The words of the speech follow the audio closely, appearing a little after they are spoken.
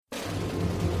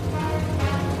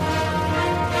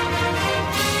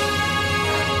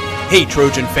Hey,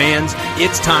 Trojan fans,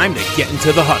 it's time to get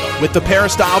into the huddle with the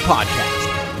Peristyle Podcast.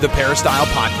 The Peristyle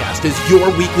Podcast is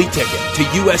your weekly ticket to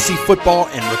USC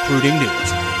football and recruiting news.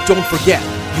 Don't forget,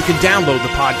 you can download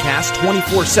the podcast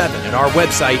 24/7 at our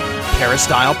website,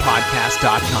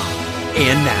 peristylepodcast.com.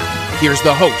 And now, here's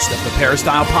the host of the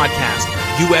Peristyle Podcast,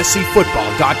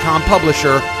 USCFootball.com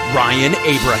publisher, Ryan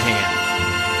Abraham.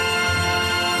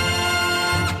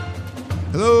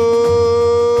 Hello,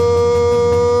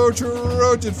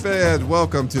 Trojan fans.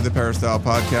 Welcome to the Peristyle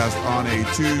Podcast on a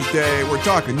Tuesday. We're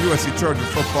talking USC Trojan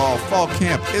football, fall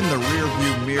camp in the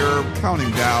rearview mirror,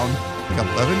 counting down like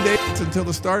 11 days until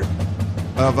the start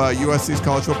of USC's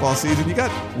college football season. You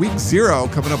got week 0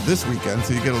 coming up this weekend,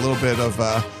 so you get a little bit of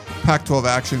Pac-12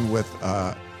 action with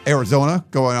Arizona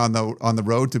going on the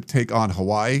road to take on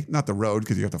Hawaii. Not the road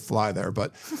because you have to fly there,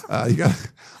 but you got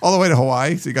all the way to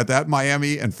Hawaii. So you got that.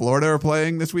 Miami and Florida are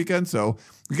playing this weekend. So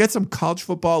we get some college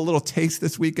football, a little taste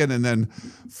this weekend, and then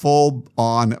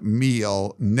full-on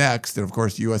meal next. And, of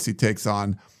course, USC takes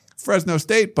on Fresno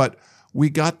State. But we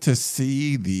got to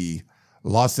see the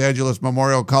Los Angeles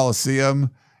Memorial Coliseum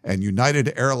and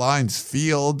United Airlines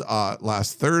Field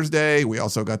last Thursday. We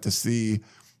also got to see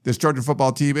this Trojan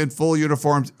football team in full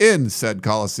uniforms in said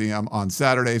Coliseum on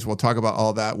Saturdays. We'll talk about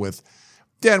all that with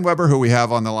Dan Weber, who we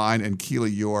have on the line, and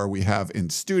Keely Eure we have in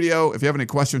studio. If you have any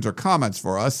questions or comments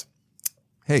for us,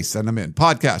 hey, send them in.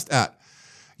 Podcast at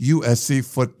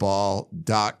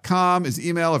uscfootball.com is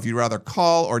email. If you'd rather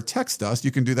call or text us,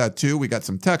 you can do that too. We got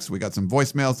some texts. We got some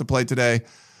voicemails to play today.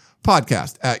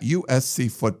 Podcast at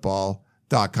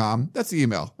uscfootball.com. That's the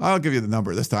email. I'll give you the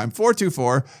number this time,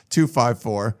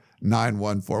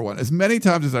 424-254-9141. As many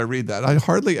times as I read that, I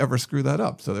hardly ever screw that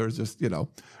up. So there was just,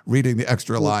 reading the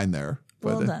extra line there.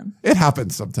 But well done. It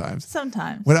happens sometimes.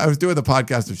 Sometimes. When I was doing the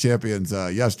Podcast of Champions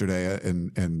yesterday,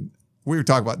 and we were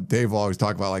talking about, Dave will always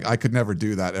talk about, like, I could never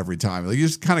do that every time. Like, you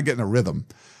just kind of get in a rhythm.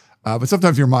 But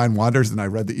sometimes your mind wanders, and I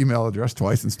read the email address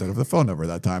twice instead of the phone number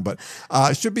that time. But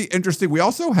it should be interesting. We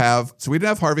also have, so we didn't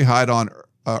have Harvey Hyde on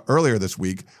earlier this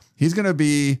week. He's going to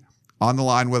be on the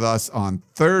line with us on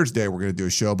Thursday. We're going to do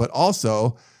a show, but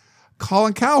also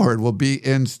Colin Cowherd will be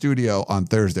in studio on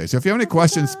Thursday. So if you have any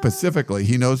questions specifically,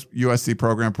 he knows USC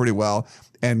program pretty well.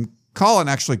 And Colin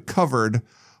actually covered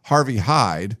Harvey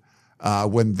Hyde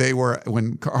when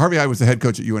Harvey Hyde was the head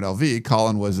coach at UNLV.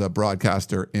 Colin was a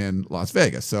broadcaster in Las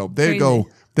Vegas. So they go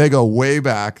way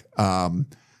back.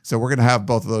 So we're going to have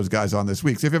both of those guys on this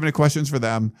week. So if you have any questions for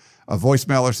them, a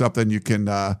voicemail or something, you can,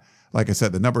 like I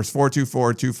said, the number is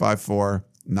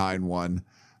 424-254-9141.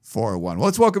 Well,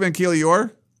 let's welcome in Keely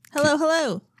Eure.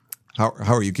 Hello.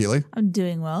 How are you, Keely? I'm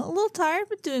doing well. A little tired,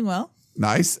 but doing well.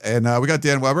 Nice. And we got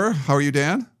Dan Weber. How are you,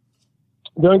 Dan?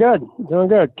 Doing good.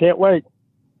 Can't wait.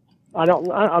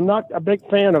 I'm not a big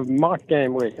fan of mock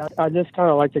game week. I just kind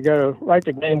of like to go right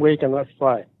to game week and let's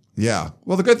play. Yeah.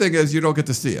 Well, the good thing is you don't get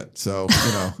to see it. So,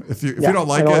 if you don't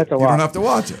like it, you don't have to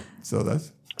watch it. So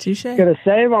that's touche. Gonna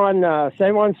save on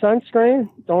sunscreen.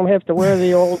 Don't have to wear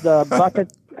the old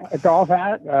bucket golf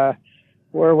hat.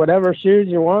 Wear whatever shoes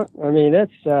you want. I mean,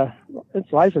 it's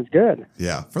life is good.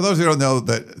 Yeah. For those who don't know,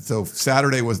 so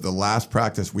Saturday was the last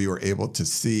practice we were able to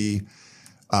see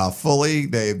fully.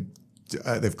 They've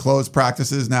closed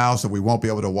practices now, so we won't be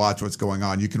able to watch what's going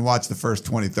on. You can watch the first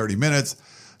 20, 30 minutes.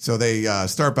 So they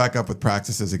start back up with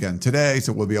practices again today,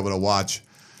 so we'll be able to watch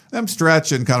them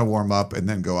stretch and kind of warm up and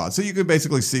then go out. So you can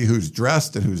basically see who's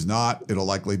dressed and who's not. It'll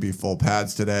likely be full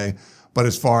pads today. But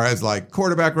as far as like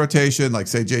quarterback rotation, like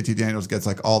say JT Daniels gets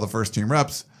like all the first team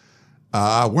reps,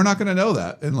 we're not going to know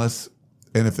that and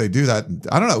if they do that,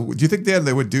 I don't know. Do you think, Dan,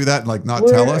 they would do that and like not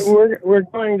tell us? We're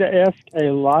going to ask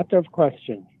a lot of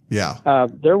questions. Yeah.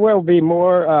 There will be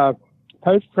more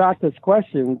post-practice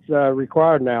questions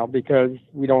required now because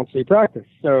we don't see practice.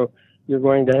 So you're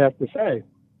going to have to say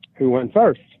who went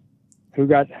first, who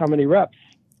got how many reps,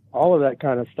 all of that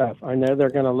kind of stuff. I know they're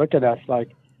going to look at us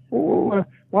like,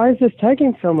 why is this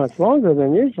taking so much longer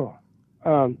than usual?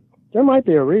 There might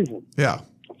be a reason. Yeah.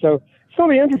 So it's going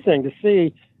to be interesting to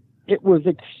see. It was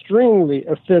extremely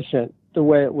efficient the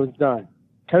way it was done.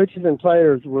 Coaches and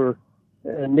players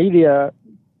media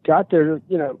got their,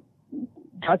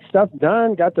 got stuff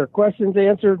done, got their questions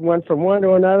answered, went from one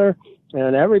to another,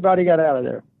 and everybody got out of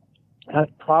there. That's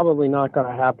probably not going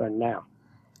to happen now.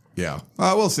 Yeah.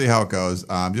 We'll see how it goes.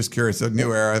 I'm just curious. A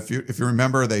new era. If you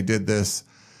remember, they did this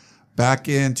back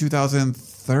in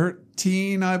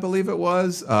 2013, I believe it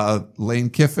was. Lane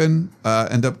Kiffin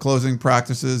ended up closing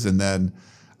practices, and then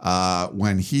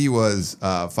when he was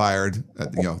fired,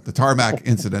 the tarmac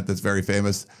incident that's very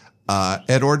famous,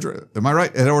 Ed Orgeron, am I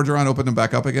right? Ed Orgeron opened them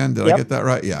back up again. Did I get that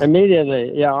right? Yeah.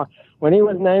 Immediately, yeah. When he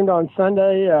was named on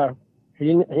Sunday,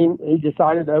 He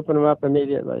decided to open them up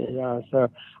immediately. So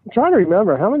I'm trying to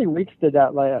remember, how many weeks did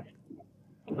that last?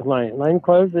 Lane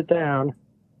closed it down.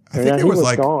 I think it was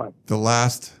like gone. the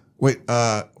last. Wait,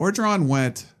 Orgeron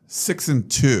went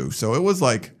 6-2, so it was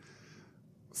like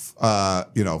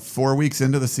 4 weeks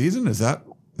into the season. Is that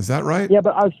right? Yeah,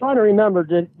 but I was trying to remember.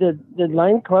 Did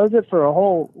Lane close it for a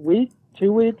whole week,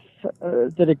 2 weeks?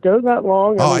 Did it go that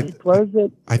long? He closed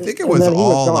it. I think it was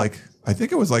all like. I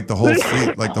think it was like the whole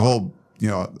like the whole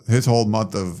his whole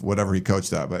month of whatever he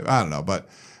coached at. But I don't know. But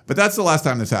that's the last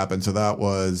time this happened. So that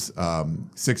was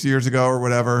 6 years ago or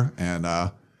whatever, and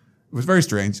it was very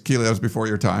strange. Keely, that was before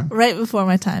your time. Right before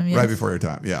my time. Yes. Right before your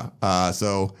time. Yeah.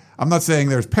 So I'm not saying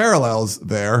there's parallels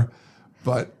there,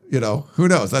 but who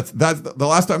knows? That's the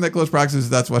last time they closed practices.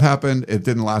 That's what happened. It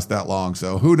didn't last that long.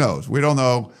 So who knows? We don't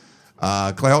know.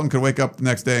 Clay Helton could wake up the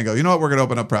next day and go, you know what? We're going to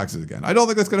open up practices again. I don't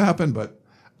think that's going to happen, but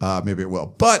maybe it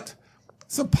will. But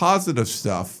some positive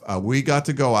stuff. We got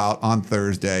to go out on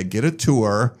Thursday, get a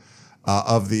tour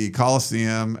of the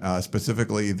Coliseum,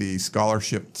 specifically the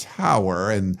Scholarship Tower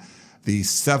and the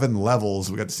 7 levels.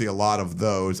 We got to see a lot of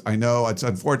those. I know it's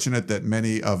unfortunate that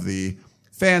many of the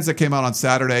fans that came out on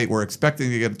Saturday were expecting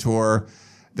to get a tour.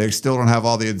 They still don't have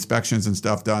all the inspections and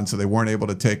stuff done, so they weren't able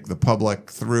to take the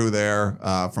public through there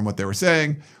from what they were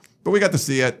saying. But we got to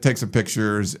see it, take some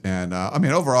pictures, and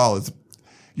overall,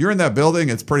 you're in that building,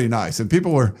 it's pretty nice. And it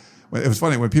was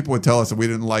funny when people would tell us that we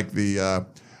didn't like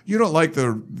you don't like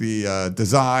the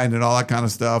design and all that kind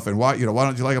of stuff, and why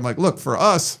don't you like it? I'm like, look, for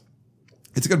us,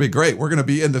 it's going to be great. We're going to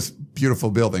be in this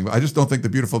beautiful building. I just don't think the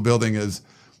beautiful building is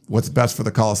what's best for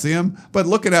the Coliseum. But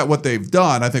looking at what they've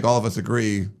done, I think all of us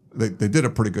agree they did a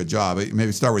pretty good job.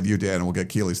 Maybe start with you, Dan, and we'll get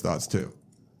Keely's thoughts too.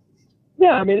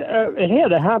 Yeah, it had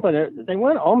to happen. They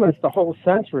went almost a whole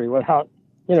century without,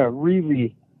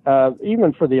 really,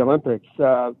 even for the Olympics,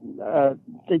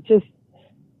 they just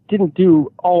didn't do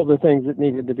all the things that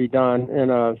needed to be done in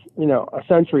a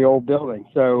century-old building.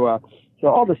 So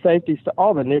all the safety stuff,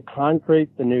 all the new concrete,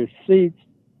 the new seats,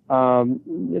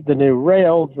 the new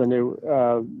rails, the new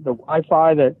the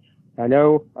Wi-Fi that I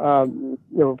know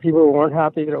people weren't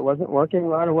happy that it wasn't working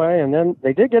right away, and then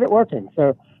they did get it working.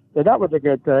 So that was a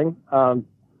good thing.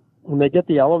 When they get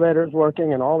the elevators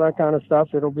working and all that kind of stuff,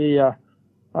 it'll be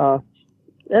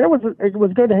and it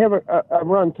was good to have a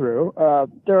run through.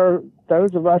 There are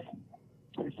those of us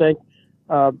who think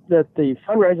that the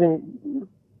fundraising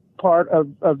part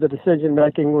of the decision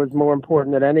making was more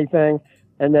important than anything,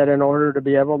 and that in order to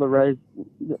be able to raise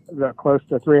the close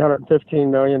to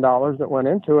 $315 million that went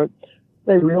into it,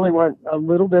 they really went a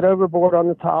little bit overboard on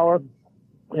the tower.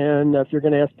 And if you're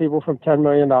going to ask people from $10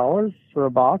 million for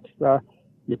a box,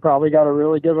 you probably got to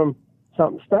really give them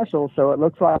something special. So it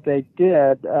looks like they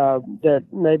did, that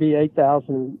maybe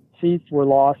 8,000 seats were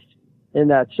lost in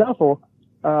that shuffle,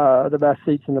 the best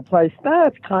seats in the place.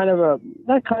 That's kind of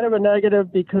a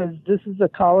negative, because this is a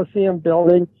Coliseum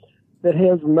building that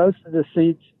has most of the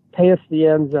seats past the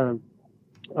end zone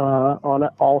on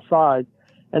all sides.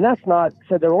 And that's not,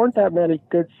 so there weren't that many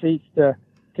good seats to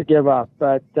give up.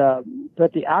 But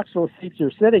the actual seats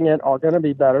you're sitting in are going to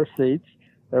be better seats.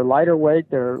 They're lighter weight.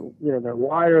 They're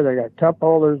wider. They got cup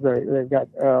holders. They've got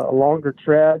a longer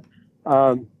tread.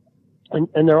 And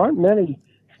there aren't many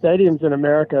stadiums in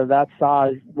America of that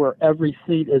size where every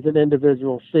seat is an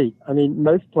individual seat. I mean,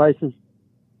 most places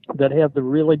that have the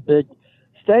really big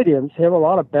stadiums have a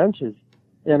lot of benches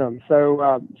in them.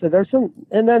 So there's some,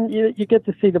 and then you get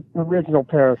to see the original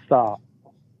Peristyle.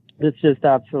 It's just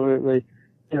absolutely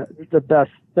the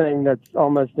best thing that's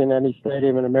almost in any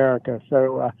stadium in America.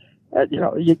 So,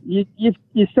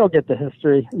 you still get the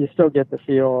history. You still get the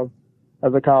feel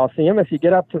of the Coliseum. If you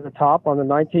get up to the top on the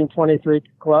 1923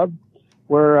 Club,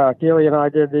 where Keely and I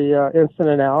did the instant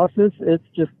analysis, it's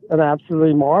just an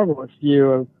absolutely marvelous view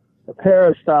of the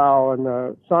Peristyle and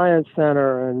the Science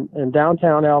Center and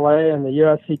downtown LA and the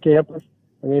USC campus.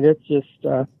 I mean, it's just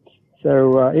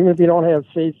so even if you don't have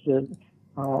seats,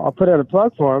 I'll put in a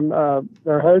plug for them.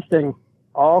 They're hosting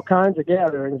all kinds of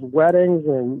gatherings, weddings,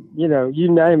 and you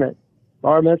name it,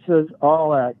 bar mitzvahs,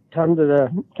 all that. Come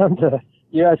to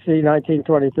USC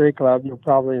 1923 Club. You'll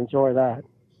probably enjoy that.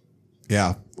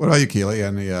 Yeah. What about you, Keely?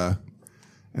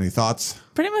 Any thoughts?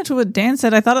 Pretty much what Dan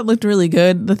said. I thought it looked really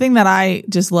good. The thing that I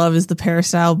just love is the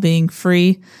Peristyle being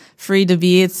free to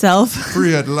be itself.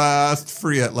 Free at last.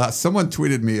 Someone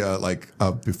tweeted me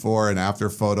a before and after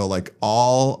photo, like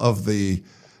all of the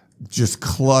just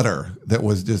clutter that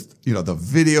was just, the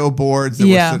video boards that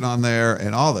were sitting on there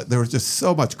and all that. There was just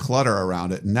so much clutter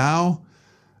around it. Now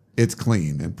it's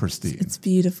clean and pristine. It's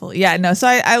beautiful. Yeah, no. So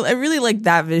I really like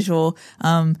that visual.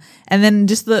 And then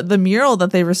just the mural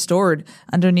that they restored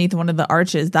underneath one of the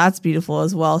arches, that's beautiful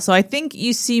as well. So I think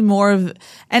you see more of,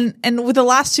 and with the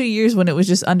last 2 years when it was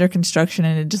just under construction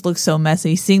and it just looks so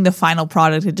messy, seeing the final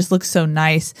product, it just looks so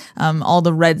nice. All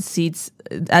the red seats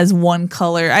as one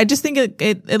color. I just think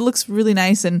it looks really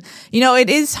nice. And, it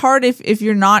is hard if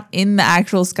you're not in the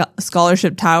actual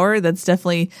scholarship tower. That's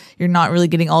definitely, you're not really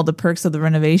getting all the perks of the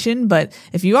renovation. But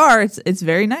if you are, it's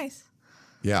very nice.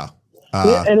 Yeah.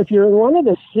 And if you're in one of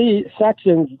the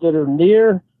sections that are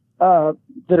near,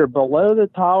 that are below the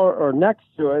tower or next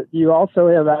to it, you also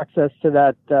have access to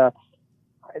that,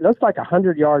 it looks like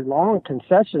 100-yard long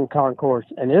concession concourse.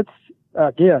 And it's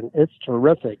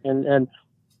terrific. And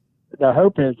the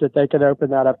hope is that they could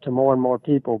open that up to more and more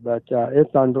people, but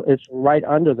it's right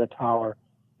under the tower.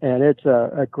 And it's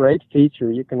a great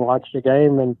feature. You can watch the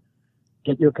game and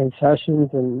get your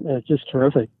concessions, and it's just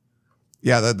terrific.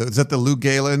 Yeah, is that the Lou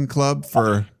Gehlen Club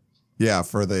for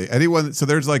anyone? So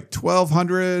there's like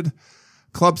 1,200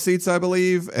 club seats, I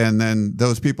believe, and then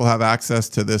those people have access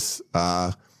to this.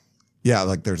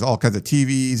 Like there's all kinds of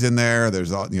TVs in there.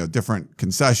 There's all different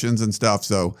concessions and stuff.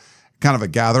 So kind of a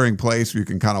gathering place where you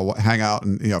can kind of hang out,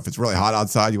 and if it's really hot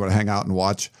outside, you want to hang out and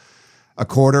watch a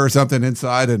quarter or something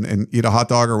inside and eat a hot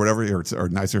dog or whatever, or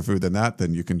nicer food than that,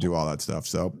 then you can do all that stuff.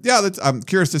 So yeah, I'm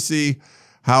curious to see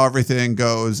how everything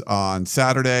goes on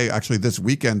Saturday. Actually, this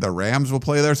weekend, the Rams will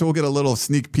play there. So we'll get a little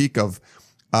sneak peek of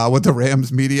what the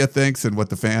Rams media thinks and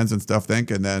what the fans and stuff think.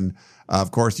 And then,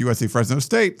 of course, USC Fresno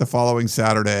State the following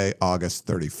Saturday, August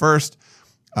 31st.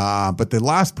 But the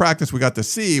last practice we got to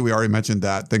see, we already mentioned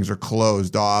that things are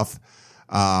closed off.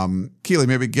 Keely,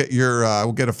 maybe get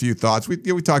we'll get a few thoughts. We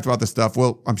talked about this stuff.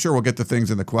 I'm sure we'll get to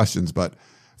things in the questions, but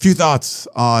a few thoughts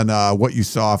on what you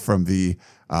saw from the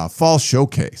fall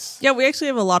showcase. Yeah, we actually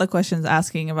have a lot of questions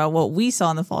asking about what we saw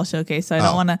in the fall showcase. So I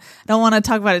don't want to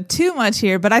talk about it too much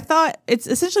here, but I thought it's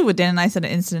essentially what Dan and I said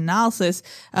in instant analysis.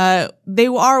 They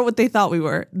are what they thought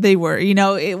they were.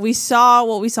 We saw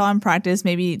what we saw in practice,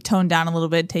 maybe toned down a little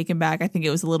bit, taken back. I think it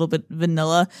was a little bit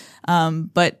vanilla.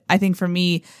 But I think for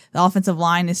me, the offensive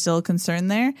line is still a concern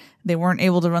there. They weren't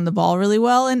able to run the ball really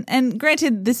well. And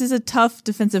granted, this is a tough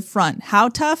defensive front. How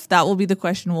tough? That will be the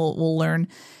question we'll learn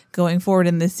going forward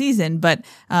in this season. But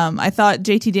I thought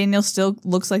JT Daniels still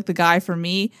looks like the guy for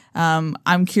me.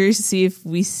 I'm curious to see if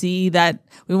we see that.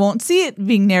 We won't see it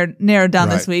being narrowed down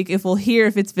this week, if we'll hear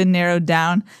if it's been narrowed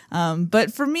down.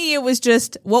 But for me, it was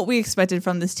just what we expected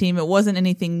from this team. It wasn't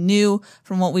anything new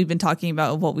from what we've been talking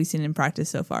about of what we've seen in practice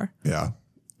so far. Yeah.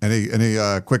 Any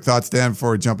quick thoughts, Dan,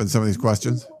 before we jump into some of these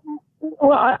questions?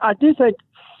 Well, I do think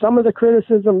some of the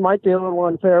criticism might be a little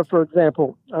unfair. For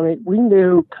example, we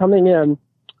knew coming in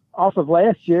off of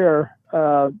last year,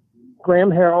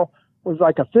 Graham Harrell was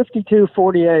like a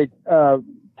 52-48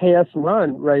 pass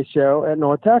run ratio at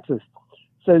North Texas.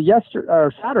 So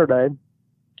Saturday,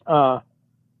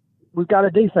 we've got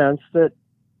a defense that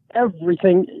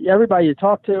everybody you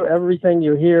talk to, everything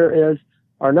you hear is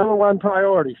our number one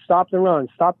priority: stop the run,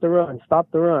 stop the run, stop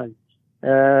the run.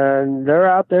 And they're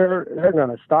out there; they're going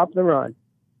to stop the run.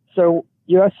 So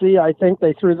USC, I think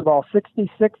they threw the ball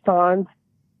 66 times.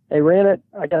 They ran it,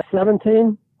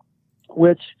 17,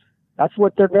 which that's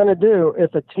what they're going to do.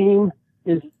 If a team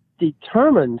is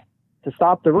determined to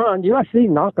stop the run, USC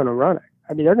not going to run it.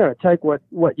 They're going to take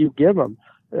what you give them.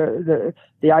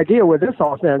 The idea with this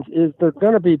offense is they're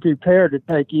going to be prepared to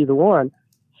take either one.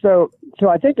 So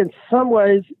I think in some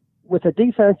ways, with a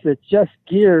defense that's just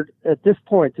geared at this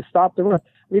point to stop the run,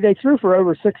 they threw for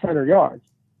over 600 yards.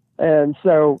 And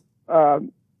so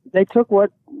they took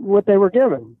what they were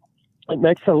given. It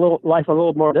makes life a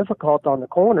little more difficult on the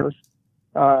corners,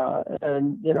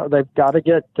 and they've got to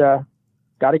get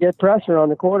pressure on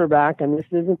the quarterback. And this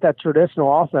isn't that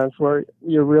traditional offense where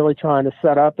you're really trying to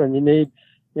set up and you need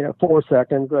 4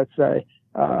 seconds. Let's say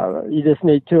you just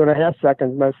need 2.5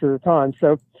 seconds most of the time.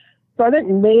 So I think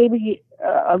maybe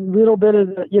a little bit of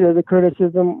the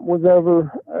criticism was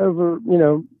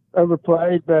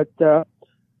overplayed, but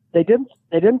they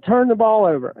didn't turn the ball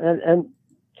over and.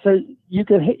 So you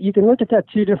can look at that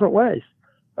two different ways.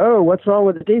 Oh, what's wrong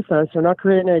with the defense? They're not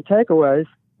creating any takeaways.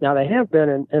 Now they have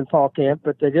been in fall camp,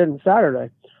 but they didn't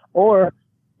Saturday. Or,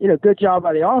 good job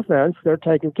by the offense. They're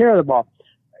taking care of the ball.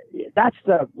 That's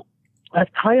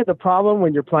kind of the problem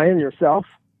when you're playing yourself.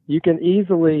 You can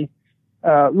easily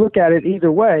look at it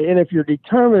either way. And if you're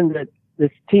determined that this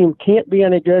team can't be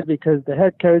any good because the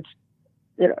head coach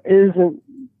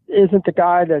isn't the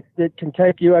guy that can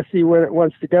take USC where it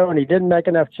wants to go, and he didn't make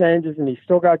enough changes, and he's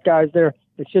still got guys there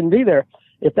that shouldn't be there.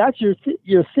 If that's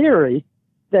your theory,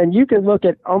 then you can look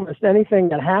at almost anything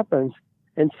that happens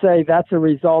and say that's a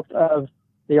result of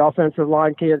the offensive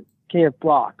line can't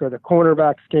block, or the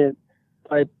cornerbacks can't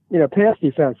play, pass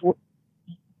defense.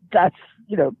 That's,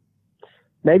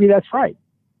 maybe that's right,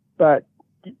 but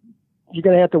you're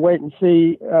going to have to wait and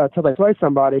see till they play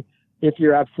somebody if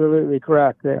you're absolutely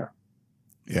correct there.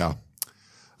 Yeah.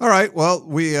 All right. Well,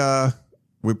 we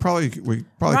probably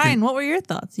Ryan, what were your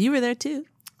thoughts? You were there too.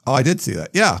 Oh, I did see that.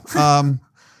 Yeah.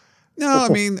 No, I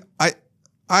mean,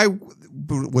 I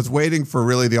was waiting for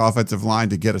really the offensive line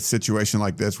to get a situation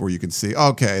like this where you can see,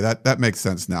 okay, that makes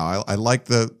sense now. I like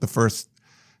the first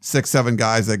 6-7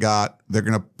 guys they got. They're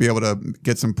going to be able to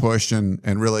get some push and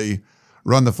really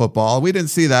run the football. We didn't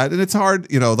see that. And it's hard,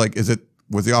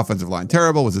 was the offensive line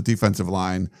terrible? Was the defensive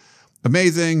line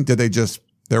amazing? Did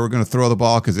they were going to throw the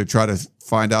ball because they try to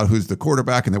find out who's the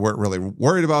quarterback and they weren't really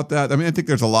worried about that? I mean, I think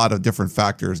there's a lot of different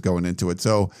factors going into it.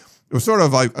 So it was sort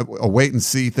of like a wait and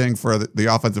see thing for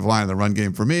the offensive line and the run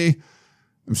game for me.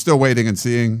 I'm still waiting and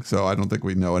seeing, so I don't think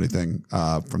we know anything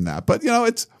from that. But,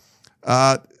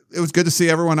 it was good to see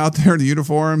everyone out there in the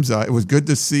uniforms. It was good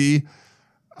to see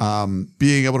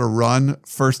being able to run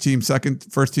first team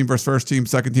versus first team,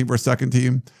 second team versus second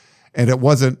team. And it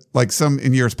wasn't like some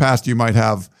in years past you might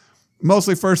have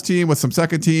mostly first team with some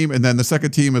second team, and then the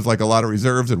second team is like a lot of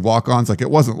reserves and walk-ons. Like,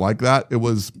 it wasn't like that. It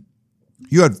was,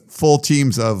 you had full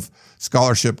teams of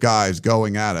scholarship guys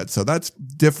going at it. So that's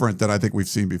different than I think we've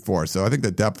seen before. So I think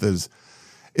the depth is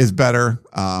better.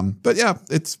 But yeah,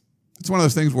 it's one of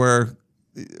those things where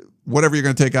whatever you're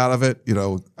going to take out of it,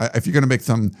 if you're going to make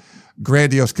some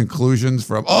grandiose conclusions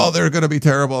from, they're going to be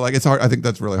terrible, like, it's hard. I think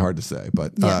that's really hard to say.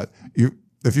 But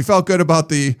if you felt good about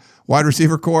the wide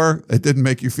receiver core, it didn't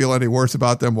make you feel any worse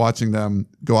about them watching them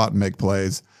go out and make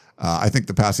plays. I think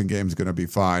the passing game is going to be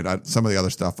fine. Some of the other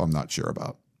stuff I'm not sure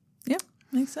about. Yeah,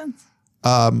 makes sense.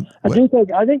 I think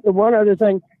the one other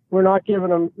thing we're not giving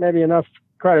them maybe enough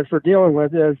credit for dealing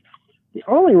with is the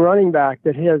only running back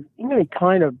that has any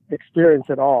kind of experience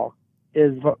at all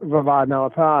is Vavae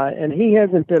Malepeai, and he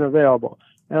hasn't been available.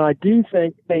 And I do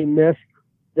think they missed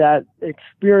that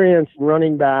experienced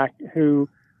running back who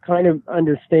kind of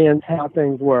understands how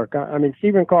things work. I mean,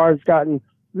 Stephen Carr's gotten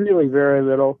really very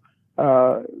little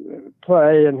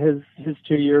play in his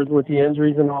 2 years with the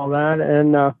injuries and all that.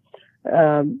 And,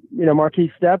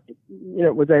 Marquise Stepp,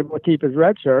 was able to keep his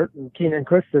red shirt, and Keenan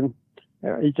Christon,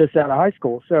 he's just out of high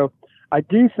school. So I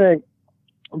do think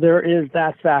there is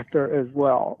that factor as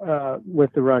well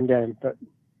with the run game, but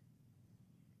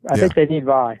I think they need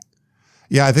Vi.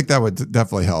 Yeah, I think that would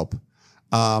definitely help.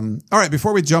 All right,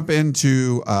 before we jump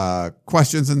into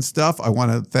questions and stuff, I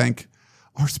want to thank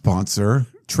our sponsor,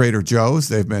 Trader Joe's.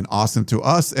 They've been awesome to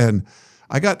us, and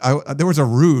there was a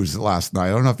ruse last night.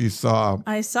 I don't know if you saw.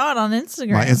 I saw it on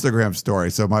Instagram. My Instagram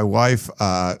story. So my wife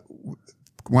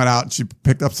went out and she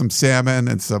picked up some salmon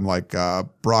and some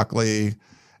broccoli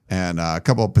and a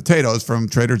couple of potatoes from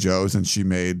Trader Joe's, and she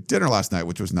made dinner last night,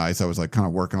 which was nice. I was kind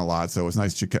of working a lot, so it was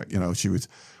nice. She was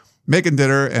making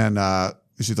dinner, and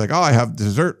she's like, "Oh, I have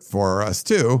dessert for us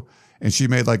too." And she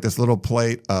made this little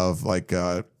plate of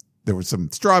there was some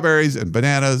strawberries and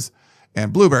bananas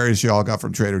and blueberries she all got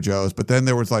from Trader Joe's. But then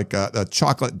there was a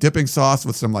chocolate dipping sauce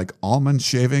with some almond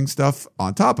shaving stuff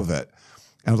on top of it.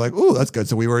 And I was like, "Ooh, that's good."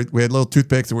 So we had little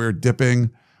toothpicks and we were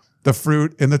dipping the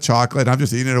fruit in the chocolate. And I'm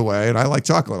just eating it away. And I like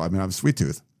chocolate. I mean, I'm a sweet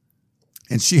tooth.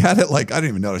 And she had it I didn't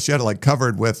even notice. She had it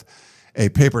covered with a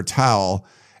paper towel.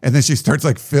 And then she starts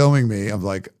filming me. I'm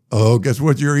like, "Oh, guess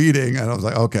what you're eating?" And I was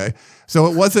like, "Okay." So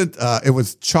it wasn't, it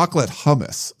was chocolate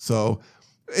hummus. So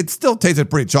it still tasted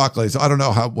pretty chocolatey. So I don't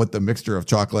know what the mixture of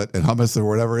chocolate and hummus or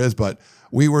whatever is, but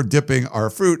we were dipping our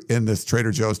fruit in this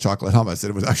Trader Joe's chocolate hummus.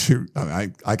 And it was actually,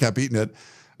 I kept eating it.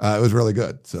 It was really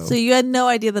good. So you had no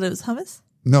idea that it was hummus?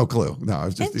 No clue. No, it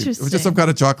was just some kind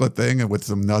of chocolate thing and with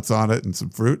some nuts on it and some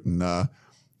fruit. And I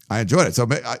enjoyed it. So,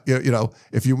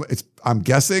 I'm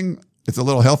guessing it's a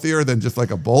little healthier than just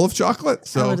a bowl of chocolate.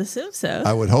 So I would assume so.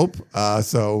 I would hope.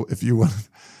 So if you want to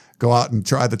go out and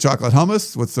try the chocolate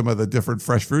hummus with some of the different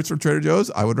fresh fruits from Trader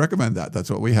Joe's, I would recommend that. That's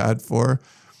what we had for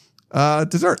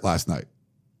dessert last night.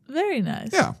 Very nice.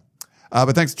 Yeah.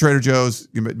 But thanks to Trader Joe's.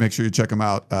 You make sure you check them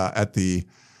out at the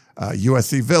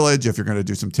USC Village. If you're going to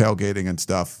do some tailgating and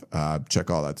stuff, check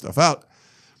all that stuff out.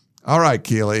 All right,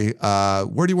 Keely,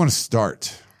 where do you want to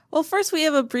start? Well, first we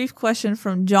have a brief question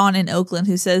from John in Oakland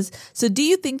who says, so do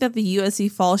you think that the USC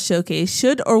Fall Showcase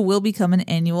should or will become an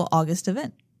annual August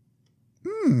event?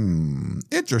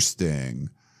 Interesting.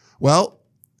 Well,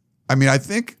 I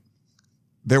think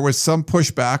there was some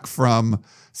pushback from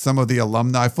some of the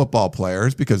alumni football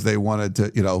players because they wanted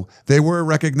to, they were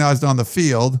recognized on the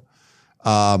field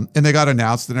And they got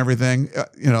announced and everything,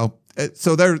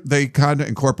 so they kind of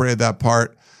incorporated that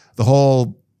part. The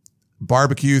whole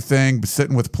barbecue thing,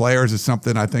 sitting with players, is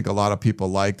something I think a lot of people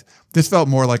liked. This felt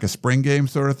more like a spring game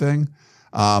sort of thing.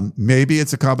 Maybe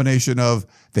it's a combination of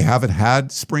they haven't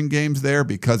had spring games there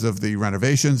because of the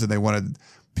renovations and they wanted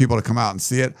people to come out and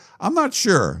see it. I'm not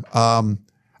sure.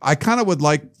 I kind of would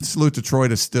like Salute to Troy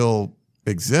to still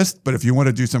exist, but if you want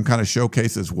to do some kind of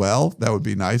showcase as well, that would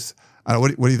be nice.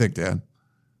 What do you think, Dan?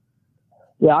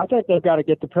 Yeah, I think they've got to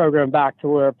get the program back to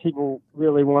where people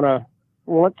really want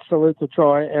Salute to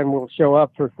Troy and will show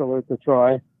up for Salute to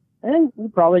Troy. And you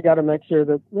probably got to make sure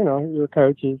that, your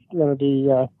coach is going to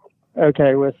be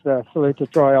okay with Salute to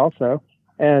Troy also.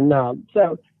 And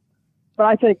but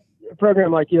I think a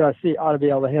program like USC ought to be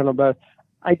able to handle both.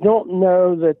 I don't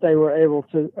know that they were able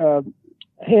to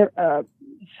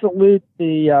salute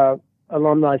the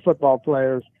alumni football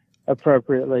players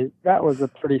appropriately. That was a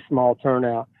pretty small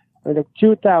turnout. The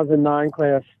 2009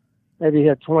 class maybe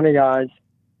had 20 guys,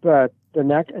 but the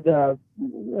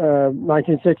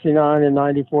 1969 and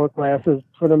 94 classes,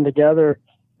 put them together,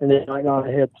 and they might not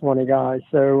have had 20 guys.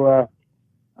 So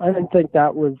I didn't think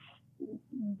that was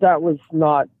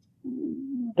not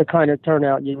the kind of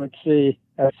turnout you would see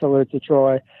at Salute to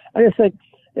Troy. I just think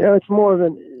it's more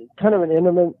of kind of an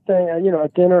intimate thing. A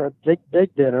dinner, a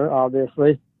big dinner,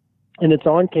 obviously, and it's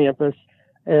on campus.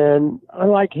 And I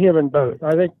like having both.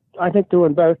 I think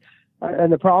doing both.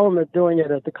 And the problem with doing it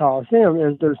at the Coliseum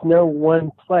is there's no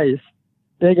one place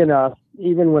big enough,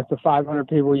 even with the 500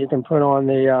 people you can put on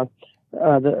the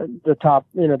top,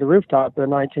 the rooftop, the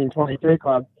 1923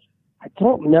 club. I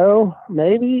don't know.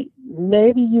 Maybe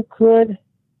you could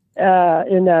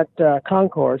in that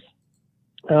concourse,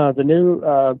 the new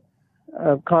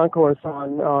concourse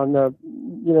on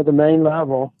the main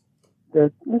level.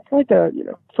 It's like a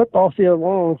football field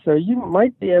long, so you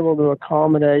might be able to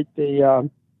accommodate the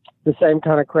same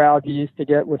kind of crowd you used to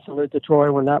get with Salute to Troy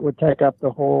when that would take up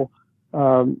the whole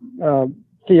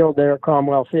field there at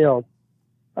Cromwell Field.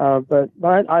 But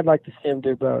I'd like to see him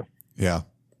do both. Yeah.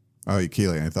 Oh,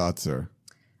 Keely, any thoughts, sir?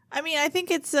 I mean, I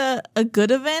think it's a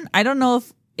good event. I don't know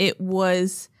if it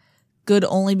was good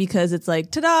only because it's like,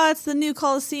 ta-da, it's the new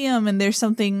Coliseum, and there's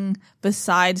something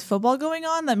besides football going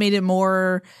on that made it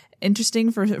more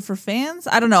interesting for fans.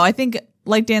 I don't know. I think,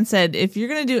 like Dan said, if you're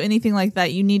going to do anything like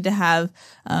that, you need to have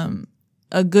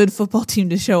a good football team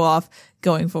to show off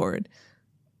going forward.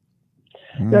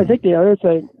 Yeah, I think the other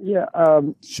thing,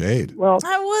 shade. Well,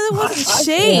 it wasn't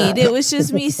shade. It was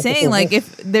just me saying, like,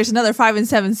 if there's another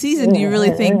 5-7 season, do you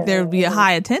really think there would be a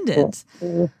high attendance?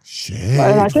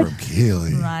 Shade from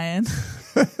Keely. Ryan.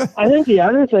 I think the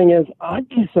other thing is I'd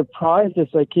be surprised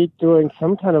if they keep doing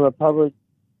some kind of a public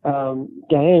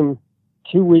game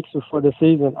 2 weeks before the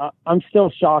season. I'm still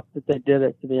shocked that they did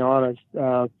it, to be honest.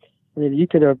 I mean, you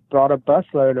could have brought a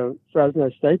busload of Fresno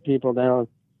State people down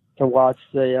to watch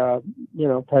the,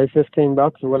 pay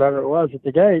 $15 or whatever it was at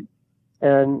the gate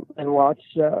and watch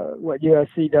what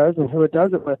USC does and who it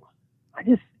does it with.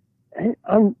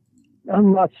 I'm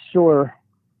not sure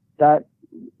that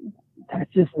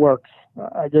just works.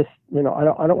 I don't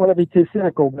want to be too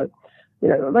cynical, but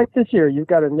like this year, you've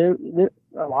got a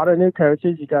lot of new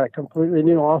coaches. You got a completely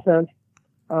new offense.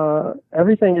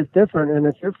 Everything is different, and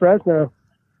if you're Fresno,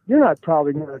 you're not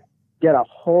probably going to get a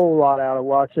whole lot out of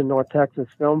watching North Texas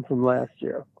film from last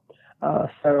year. I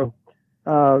don't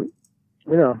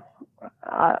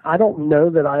know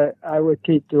that I would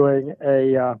keep doing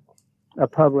a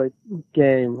public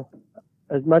game.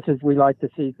 As much as we like to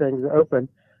see things open,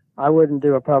 I wouldn't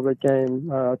do a public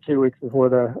game 2 weeks before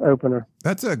the opener.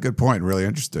 That's a good point. Really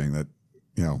interesting that,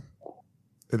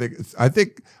 I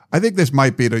think this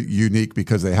might be unique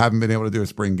because they haven't been able to do a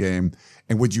spring game.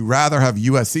 And would you rather have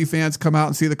USC fans come out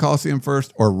and see the Coliseum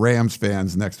first or Rams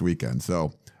fans next weekend?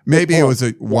 So maybe it was a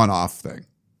one-off thing.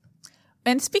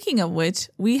 And speaking of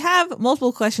which, we have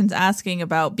multiple questions asking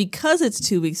about, because it's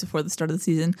 2 weeks before the start of the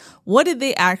season, what did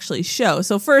they actually show?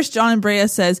 So first, John and Brea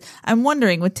says, I'm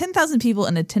wondering, with 10,000 people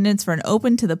in attendance for an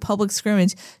open to the public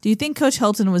scrimmage, do you think Coach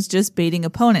Helton was just baiting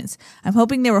opponents? I'm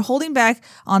hoping they were holding back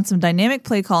on some dynamic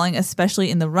play calling, especially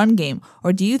in the run game.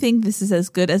 Or do you think this is as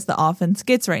good as the offense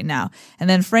gets right now? And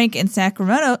then Frank in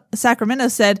Sacramento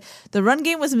said, the run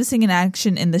game was missing in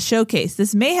action in the showcase.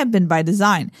 This may have been by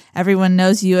design. Everyone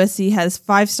knows USC has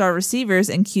 5-star receivers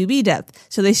and QB depth,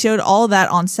 so they showed all that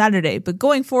on Saturday. But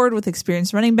going forward with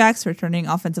experienced running backs, returning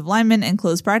offensive linemen, and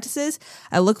closed practices,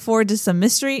 I look forward to some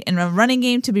mystery and a running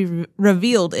game to be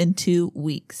revealed in 2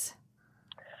 weeks.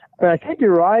 I think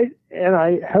you're right, and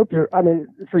I hope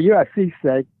for USC's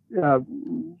sake,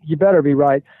 you better be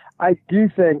right. I do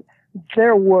think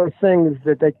there were things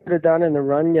that they could have done in the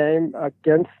run game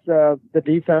against the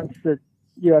defense that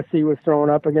USC was throwing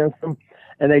up against them,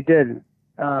 and they didn't.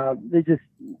 They just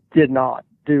did not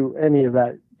do any of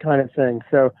that kind of thing.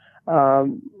 So I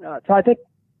think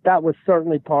that was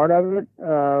certainly part of it.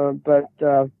 But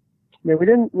we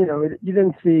didn't, you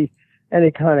didn't see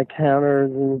any kind of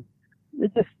counters, and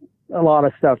it just a lot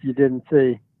of stuff you didn't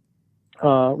see,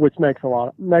 which makes a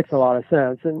lot of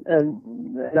sense.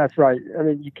 And that's right. I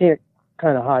mean, you can't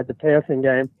kind of hide the passing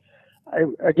game. I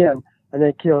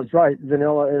think Keel's right.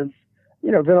 Vanilla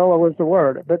was the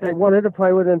word, but they wanted to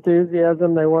play with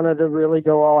enthusiasm. They wanted to really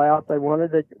go all out. They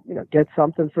wanted to, get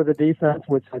something for the defense,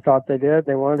 which I thought they did.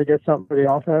 They wanted to get something for the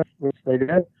offense, which they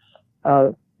did.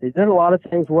 They did a lot of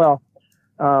things well.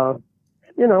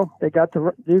 They got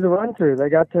to do the run through. They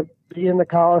got to be in the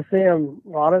Coliseum.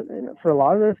 For a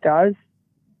lot of those guys,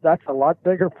 that's a lot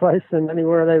bigger place than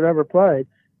anywhere they've ever played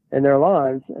in their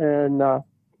lives. And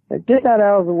get that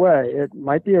out of the way. It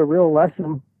might be a real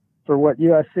lesson for what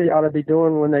USC ought to be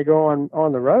doing when they go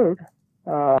on the road,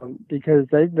 because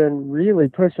they've been really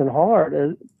pushing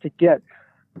hard to get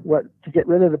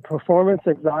rid of the performance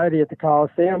anxiety at the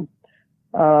Coliseum.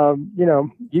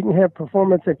 You can have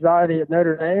performance anxiety at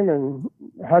Notre Dame and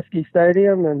Husky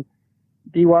Stadium and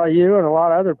BYU and a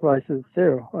lot of other places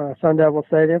too, Sun Devil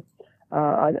Stadium.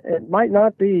 It might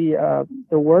not be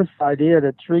the worst idea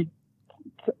to treat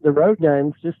the road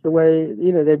games just the way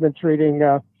they've been treating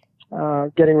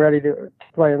getting ready to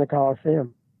play in the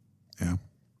Coliseum. Yeah.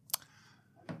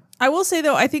 I will say,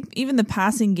 though, I think even the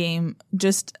passing game,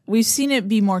 we've seen it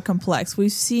be more complex.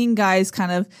 We've seen guys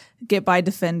kind of get by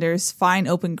defenders, find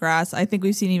open grass. I think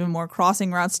we've seen even more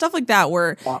crossing routes, stuff like that,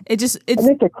 where it's. I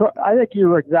think you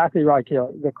were exactly right,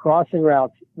 Keel. The crossing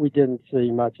routes, we didn't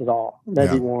see much at all.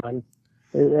 Maybe one.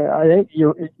 I think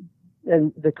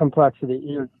and the complexity,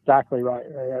 you're exactly right.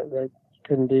 They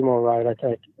couldn't be more right, I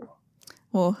think.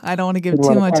 Well, I don't want to give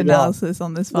too much analysis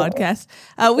on this podcast.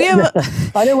 We have.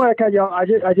 I didn't want to cut you off. I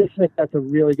just think that's a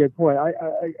really good point.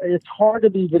 It's hard to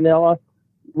be vanilla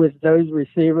with those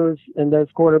receivers and those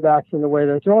quarterbacks and the way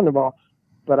they're throwing the ball,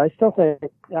 but I still think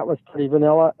that was pretty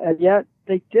vanilla. And yet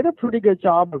they did a pretty good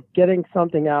job of getting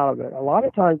something out of it. A lot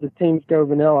of times the teams go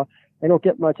vanilla, they don't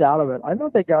get much out of it. I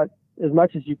thought they got as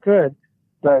much as you could,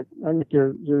 but I think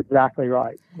you're exactly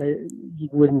right. You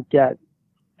wouldn't get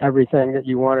everything that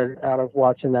you wanted out of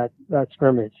watching that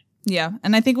scrimmage. Yeah,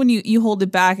 and I think when you hold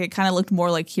it back, it kind of looked more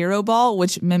like hero ball,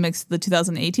 which mimics the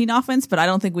 2018 offense, but I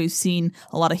don't think we've seen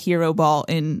a lot of hero ball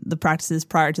in the practices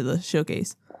prior to the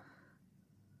showcase.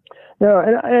 No,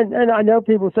 and I know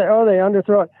people say, oh, they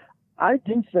underthrow it. I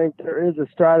do think there is a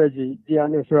strategy to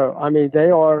underthrow. I mean,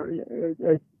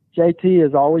 JT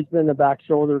has always been the back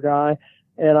shoulder guy,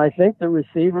 and I think the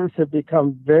receivers have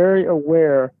become very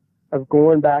aware of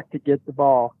going back to get the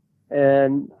ball.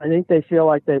 And I think they feel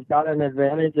like they've got an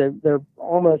advantage. They're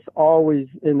almost always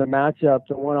in the matchup,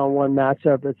 the one-on-one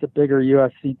matchup. It's a bigger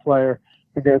USC player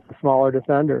against a smaller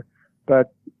defender.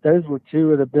 But those were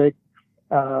two of the big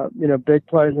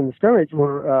plays in the scrimmage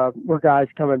were guys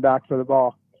coming back for the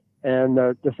ball and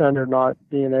the defender not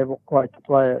being able quite to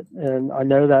play it. And I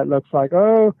know that looks like,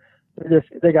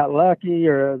 they got lucky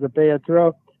or it was a bad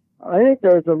throw. I think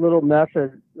there's a little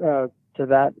method to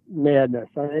that madness.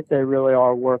 I think they really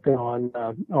are working on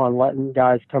letting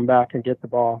guys come back and get the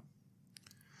ball.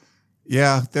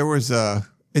 Yeah, there was some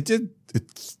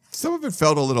of it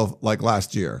felt a little like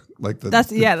last year, like that's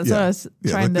what I was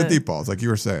trying the deep balls, like you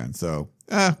were saying. So,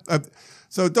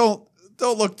 so don't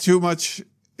look too much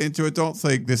into it. Don't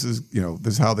think this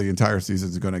is how the entire season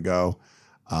is going to go.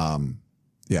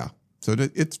 So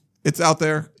it's out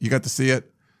there. You got to see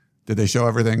it. Did they show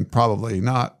everything? Probably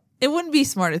not. It wouldn't be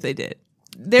smart if they did.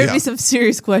 There'd be some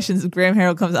serious questions if Graham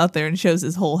Harrell comes out there and shows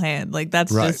his whole hand. Like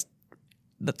that's just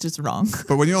wrong.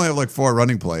 But when you only have like 4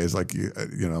 running plays, like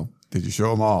did you show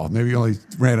them all? Maybe you only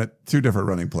ran it 2 different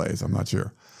running plays. I'm not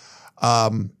sure. I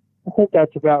think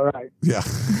that's about right. Yeah.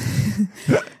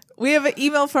 We have an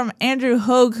email from Andrew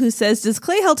Hogue who says, does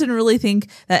Clay Helton really think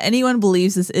that anyone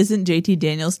believes this isn't JT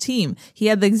Daniels' team? He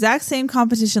had the exact same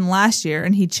competition last year,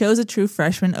 and he chose a true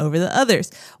freshman over the others.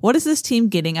 What is this team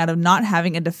getting out of not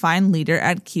having a defined leader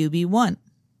at QB1?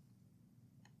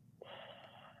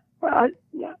 Well, I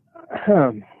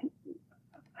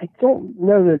don't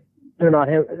know that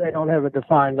they don't have a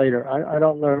defined leader. I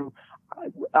don't know.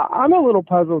 I'm a little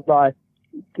puzzled by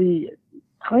the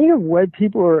kind of way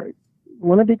people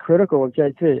want to be critical of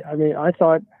JT. I mean, I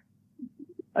thought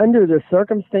under the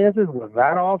circumstances with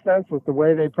that offense, with the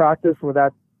way they practiced, with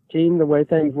that team, the way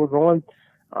things were going,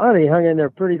 I thought he hung in there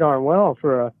pretty darn well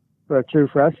for a true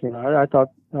freshman. I thought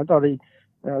he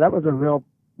that was a real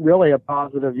really a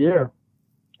positive year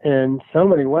in so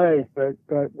many ways, but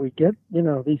we get,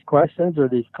 these questions or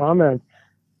these comments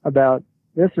about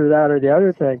this or that or the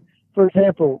other thing. For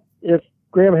example, if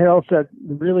Graham Harrell said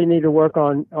we really need to work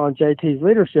on JT's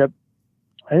leadership,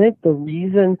 I think the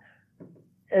reason,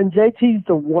 and JT's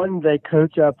the one they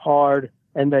coach up hard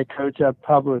and they coach up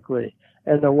publicly,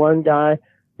 and the one guy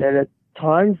that at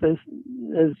times, as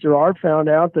Gerard found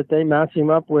out, that they match him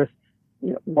up with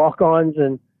walk-ons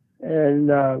and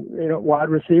wide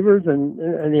receivers and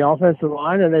the offensive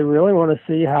line, and they really want to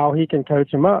see how he can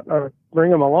coach them up or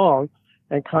bring them along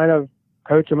and kind of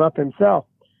coach them up himself.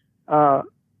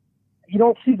 You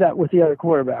don't see that with the other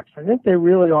quarterbacks. I think they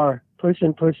really are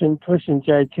pushing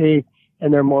JT,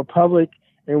 and they're more public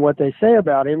in what they say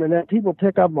about him, and then people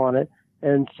pick up on it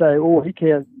and say, oh, he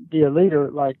can't be a leader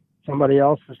like somebody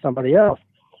else or somebody else.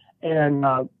 And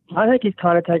I think he's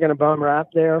kind of taking a bum rap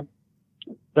there.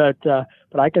 But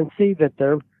I can see that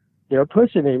they're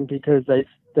pushing him because they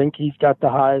think he's got the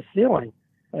highest ceiling.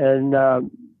 And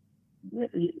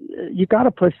you got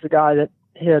to push the guy that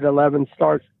had 11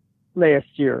 starts last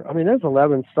year. I mean, those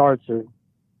 11 starts are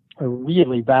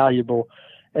really valuable.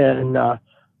 And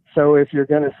so if you're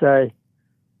going to say,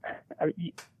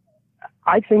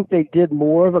 I think they did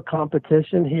more of a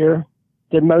competition here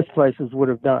than most places would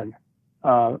have done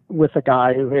with a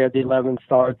guy who had the 11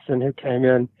 starts and who came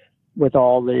in with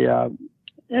all the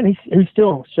and he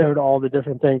still showed all the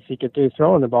different things he could do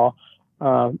throwing the ball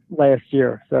last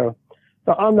year. So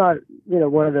I'm not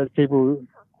one of those people who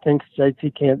thinks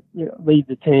JT can't lead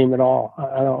the team at all.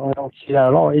 I don't see that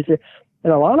at all. He's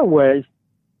in a lot of ways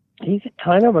he's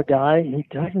kind of a guy. He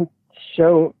doesn't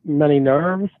show many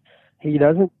nerves. He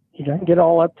doesn't get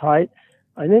all uptight.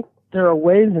 I think there are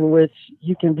ways in which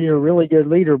you can be a really good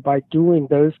leader by doing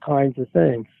those kinds of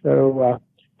things. So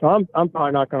I'm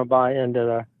probably not going to buy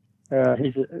into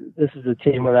this is a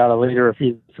team without a leader if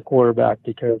he's a quarterback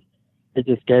because they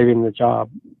just gave him the job.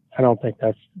 I don't think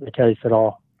that's the case at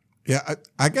all. Yeah,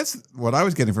 I guess what I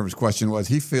was getting from his question was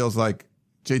he feels like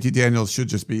JT Daniels should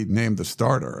just be named the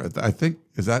starter. I think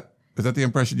is that the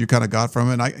impression you kind of got from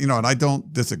it? And I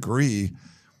don't disagree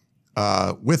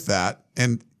with that.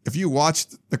 And if you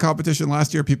watched the competition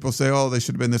last year, people say, oh, they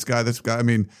should have been this guy. I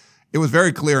mean, it was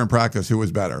very clear in practice who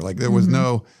was better. Like there was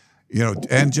no,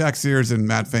 and Jack Sears and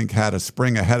Matt Fink had a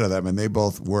spring ahead of them, and they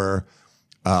both were,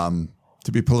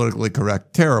 to be politically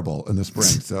correct, terrible in the spring.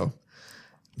 So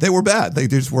they were bad. They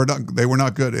just were not. They were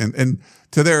not good. And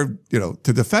to their,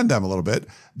 to defend them a little bit,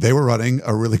 they were running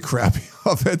a really crappy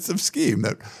offensive scheme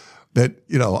that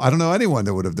I don't know anyone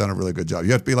that would have done a really good job.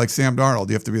 You have to be like Sam Darnold.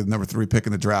 You have to be the number 3 pick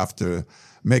in the draft to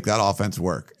make that offense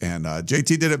work. And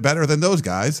JT did it better than those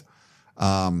guys.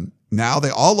 Now they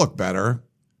all look better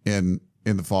in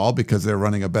the fall because they're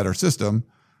running a better system.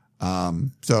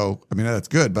 So, I mean, that's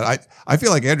good. But I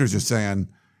feel like Andrew's just saying,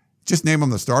 just name him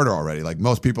the starter already. Like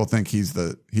most people think he's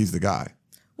the guy.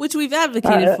 Which we've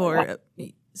advocated for.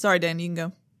 Sorry, Dan, you can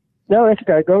go. No, it's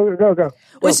okay. Go.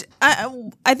 Which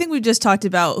I think we've just talked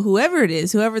about whoever it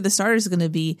is, whoever the starter is going to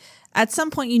be. At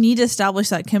some point, you need to establish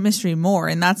that chemistry more,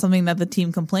 and that's something that the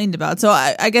team complained about. So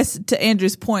I guess to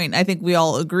Andrew's point, I think we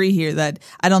all agree here that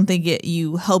I don't think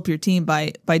you help your team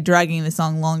by dragging the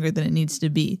song longer than it needs to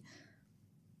be.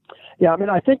 Yeah, I mean,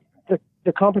 I think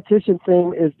the competition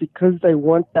thing is because they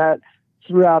want that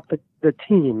throughout the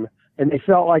team, and they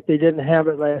felt like they didn't have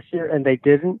it last year, and they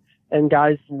didn't. And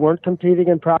guys weren't competing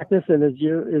in practice, and as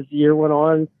the year went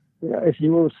on, if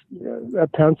you were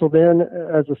penciled in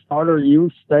as a starter, you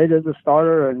stayed as a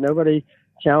starter, and nobody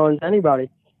challenged anybody.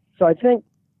 So I think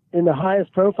in the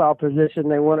highest profile position,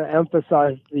 they want to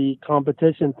emphasize the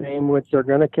competition theme, which they're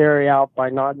going to carry out by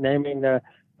not naming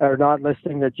or not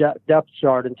listing the depth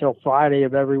chart until Friday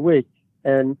of every week.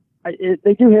 And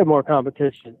they do have more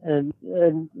competition, and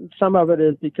some of it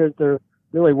is because they're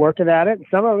really working at it.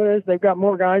 Some of it is they've got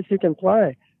more guys who can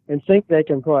play and think they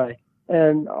can play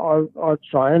and are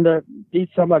trying to beat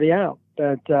somebody out.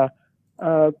 But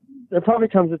there probably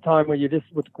comes a time where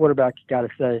with the quarterback, you got to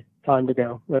say, time to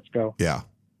go. Let's go. Yeah.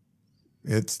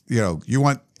 It's, you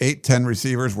want 8-10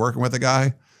 receivers working with a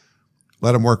guy,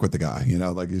 let him work with the guy,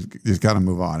 like you just got to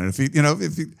move on. And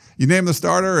if you name the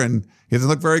starter and he doesn't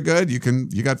look very good, you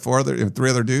got 3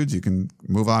 other dudes, you can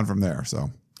move on from there. So.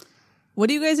 What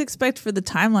do you guys expect for the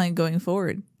timeline going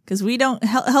forward? Because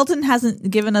Helton hasn't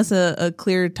given us a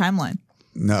clear timeline.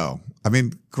 No. I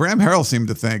mean, Graham Harrell seemed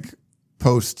to think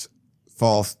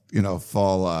post-fall,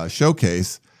 fall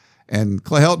showcase, and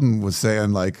Clay Helton was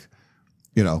saying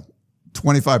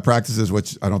 25 practices,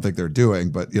 which I don't think they're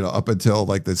doing, but, up until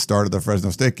the start of the Fresno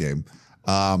State game.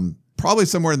 Probably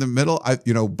somewhere in the middle.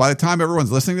 By the time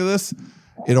everyone's listening to this,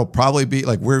 it'll probably be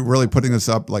like, we're really putting this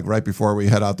up like right before we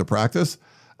head out to practice.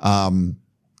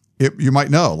 You might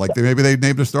know, like maybe they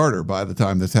named a starter by the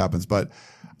time this happens, but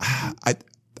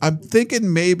I'm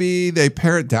thinking maybe they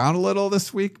pare it down a little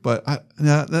this week, but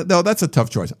no, that's a tough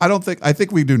choice. I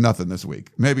think we do nothing this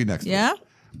week, maybe next week. Yeah.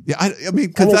 I mean,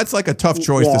 because that's like a tough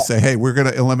choice to say, hey, we're going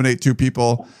to eliminate 2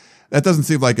 people. That doesn't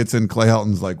seem like it's in Clay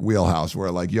Helton's like wheelhouse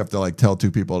where like you have to like tell 2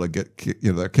 people to get,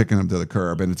 they're kicking them to the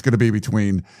curb, and it's going to be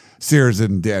between Sears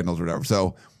and Daniels or whatever.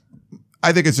 So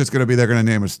I think it's just going to be, they're going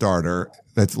to name a starter.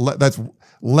 That's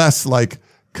less like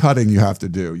cutting you have to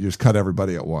do. You just cut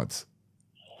everybody at once.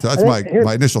 So that's my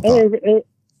initial thought.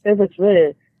 If it's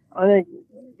me, I think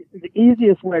the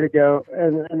easiest way to go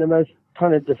and the most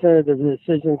kind of definitive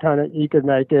decision kind of you could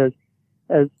make is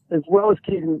as well as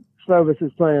Keaton Slovis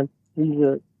is playing, he's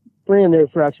a brand new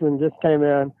freshman, just came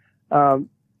in.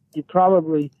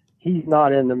 He's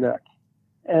not in the mix.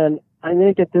 And I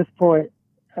think at this point,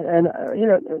 and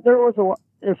there was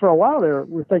for a while there,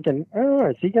 we're thinking, oh,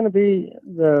 is he going to be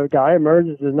the guy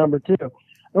emerges as number 2? I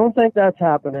don't think that's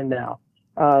happening now.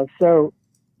 So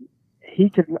he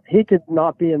could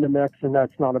not be in the mix, and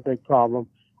that's not a big problem.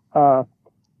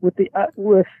 If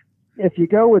you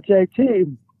go with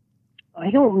JT,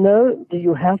 I don't know. Do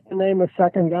you have to name a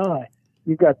second guy?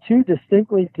 You've got 2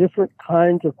 distinctly different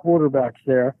kinds of quarterbacks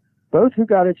there, both who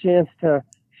got a chance to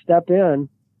step in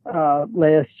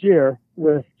last year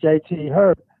with JT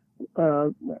hurt,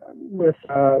 with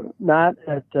Matt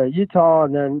at Utah,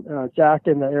 and then Jack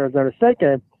in the Arizona State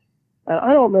game. And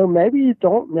I don't know, maybe you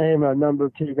don't name a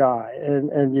number 2 guy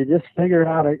and you just figure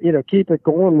out how to, keep it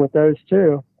going with those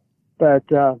 2. But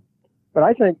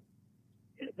I think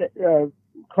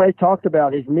Clay talked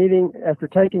about his meeting after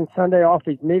taking Sunday off.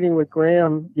 He's meeting with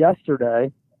Graham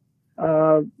yesterday.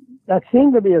 That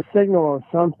seemed to be a signal of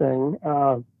something.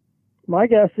 My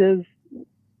guess is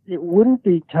it wouldn't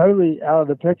be totally out of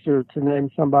the picture to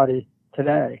name somebody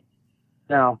today.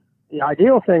 Now, the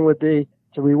ideal thing would be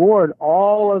to reward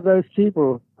all of those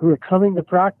people who are coming to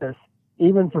practice,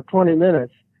 even for 20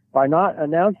 minutes, by not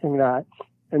announcing that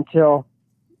until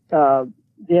the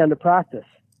end of practice,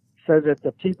 so that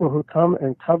the people who come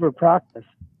and cover practice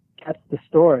catch the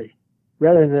story,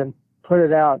 rather than put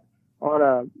it out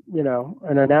on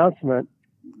an announcement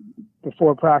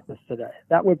before practice today.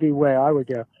 That would be the way I would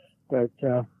go, but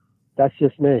that's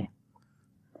just me.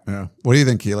 Yeah. What do you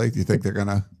think, Keely? Do you think they're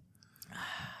gonna?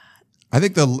 I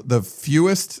think the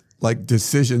fewest like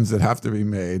decisions that have to be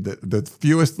made, the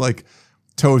fewest like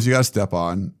toes you got to step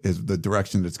on is the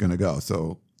direction it's going to go.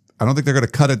 So I don't think they're going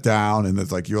to cut it down and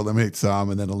it's like you eliminate some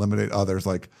and then eliminate others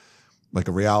like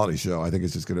a reality show. I think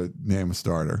it's just going to name a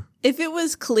starter. If it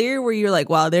was clear where you're like,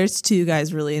 wow, there's 2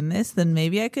 guys really in this, then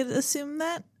maybe I could assume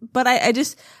that. But I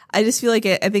just feel like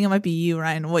I think it might be you,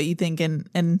 Ryan, what you think.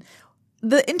 And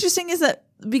the interesting is that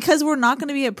because we're not going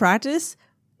to be at practice,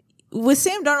 with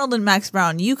Sam Darnold and Max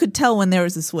Brown, you could tell when there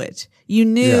was a switch. You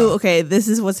knew, okay, this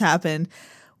is what's happened.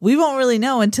 We won't really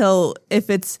know until if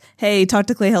it's, hey, talk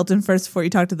to Clay Helton first before you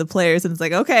talk to the players. And it's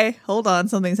like, okay, hold on,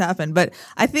 something's happened. But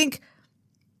I think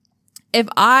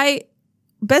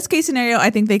best case scenario, I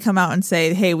think they come out and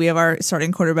say, hey, we have our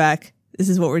starting quarterback. This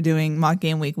is what we're doing. Mock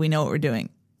game week. We know what we're doing.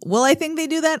 Will I think they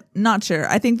do that? Not sure.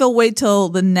 I think they'll wait till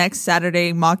the next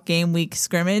Saturday mock game week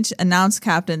scrimmage, announce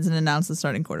captains, and announce the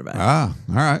starting quarterback. Ah,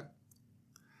 all right.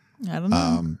 I don't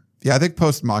know. Yeah, I think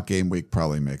post mock game week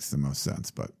probably makes the most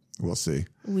sense, but we'll see.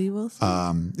 We will see.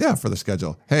 Yeah, for the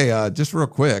schedule. Hey, just real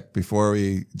quick before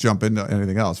we jump into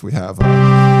anything else, we have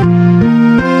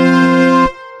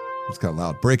it's got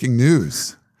loud breaking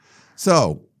news.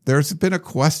 So there's been a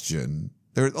question.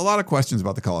 There's a lot of questions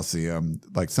about the Coliseum.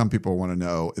 Like some people want to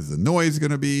know, is the noise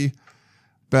going to be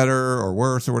better or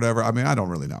worse or whatever? I mean, I don't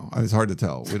really know. It's hard to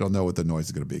tell. We don't know what the noise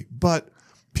is going to be, but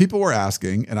people were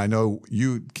asking, and I know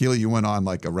you, Keely, you went on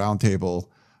like a roundtable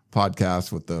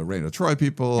podcast with the Reign of Troy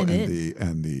people and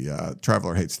the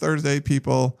Traveler Hates Thursday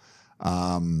people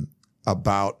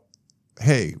about,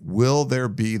 hey, will there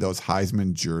be those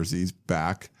Heisman jerseys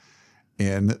back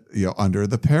in under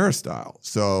the peristyle?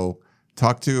 So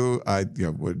talked to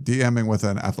we're DMing with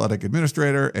an athletic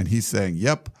administrator, and he's saying,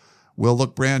 yep, will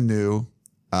look brand new.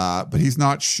 But he's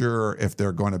not sure if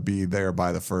they're going to be there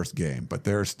by the first game, but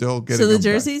they're still getting. So the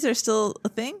jerseys are still a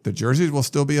thing? The jerseys will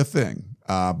still be a thing,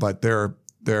 but they're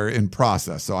in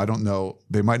process. So I don't know.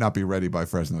 They might not be ready by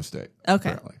Fresno State. Okay.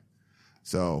 Apparently.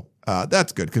 So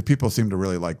that's good because people seem to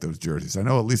really like those jerseys. I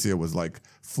know Alicia was like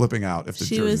flipping out if the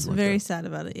jerseys She was weren't very there. sad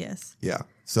about it, yes. Yeah.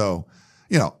 So,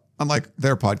 Unlike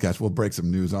their podcast, we'll break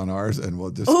some news on ours and we'll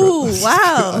just. Oh,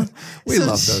 wow. We some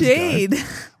love those shade.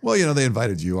 guys. Well, they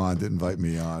invited you on, didn't invite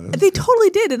me on. They totally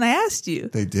did, and I asked you.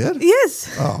 They did?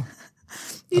 Yes. Oh.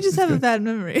 You just have a bad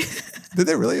memory. Did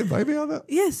they really invite me on that?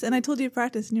 Yes, and I told you to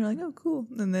practice, and you were like, "Oh, cool,"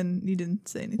 and then you didn't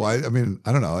say anything. Well,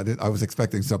 I don't know. I was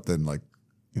expecting something like,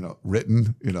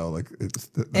 written.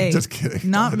 Hey, just kidding.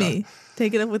 Not me.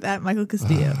 Take it up with @Michael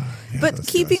Castillo. But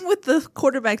keeping with the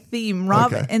quarterback theme,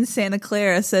 Rob in Santa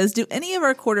Clara says, "Do any of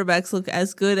our quarterbacks look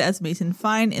as good as Mason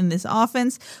Fine in this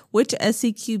offense? Which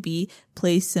SCQB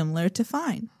plays similar to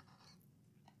Fine?"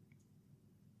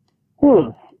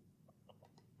 I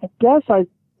guess I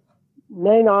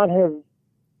may not have.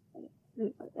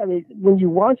 I mean, when you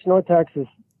watch North Texas,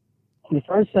 the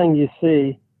first thing you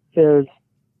see is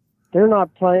they're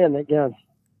not playing against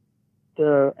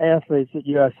the athletes that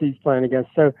USC is playing against.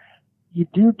 So you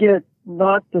do get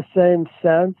not the same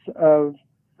sense of,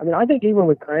 I think even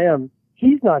with Graham,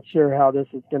 he's not sure how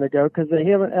this is going to go because they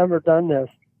haven't ever done this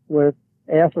with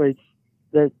athletes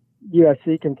that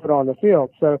USC can put on the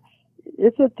field. So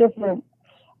it's a different,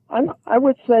 I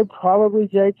would say probably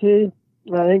JT.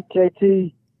 I think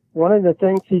JT, one of the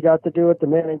things he got to do at the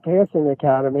Manning Passing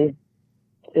Academy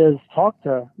is talk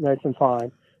to Mason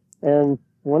Fine. And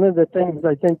one of the things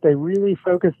I think they really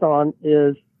focused on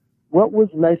is what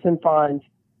was Mason Fine's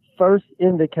first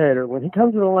indicator when he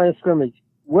comes to the line of scrimmage?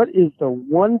 What is the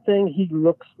one thing he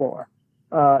looks for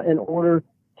in order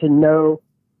to know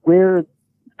where?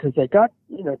 Because they got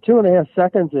 2.5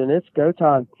 seconds and it's go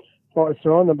time as far as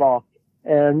throwing the ball,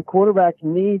 and quarterbacks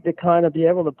need to kind of be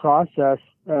able to process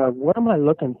what am I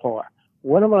looking for?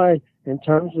 What am I in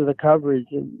terms of the coverage?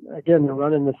 And again, they're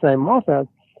running the same offense.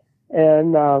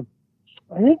 And I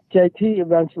think JT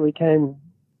eventually came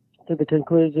to the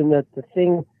conclusion that the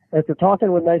thing, after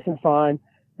talking with Mason Fine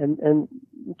and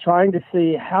trying to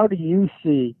see how do you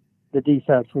see the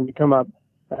defense when you come up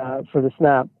for the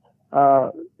snap,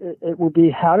 it will be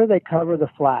how do they cover the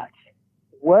flats?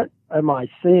 What am I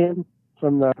seeing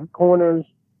from the corners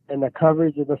and the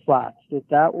coverage of the flats?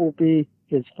 That will be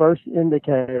his first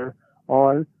indicator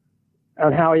on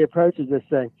how he approaches this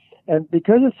thing. And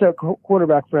because it's so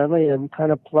quarterback friendly and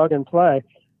kind of plug and play,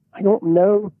 I don't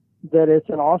know that it's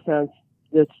an offense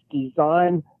that's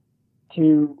designed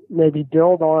to maybe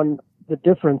build on the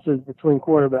differences between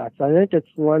quarterbacks. I think it's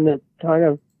one that kind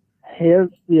of has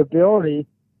the ability,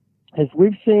 as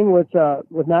we've seen with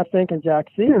Matt Fink and Jack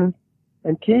Sears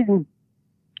and Keaton,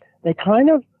 they kind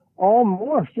of all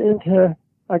morph into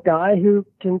a guy who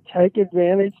can take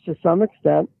advantage to some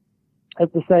extent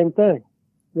of the same thing.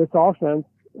 This offense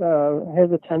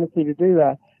has a tendency to do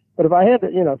that. But if I had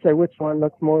to, say which one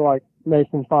looks more like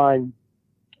Mason Fine,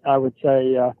 I would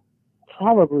say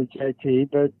probably JT.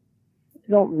 But I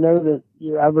don't know that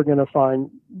you're ever going to find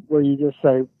where you just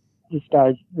say this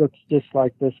guy looks just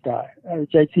like this guy.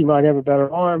 JT might have a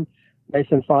better arm.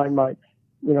 Mason Fine might,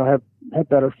 have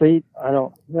better feet. I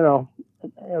don't,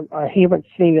 I haven't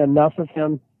seen enough of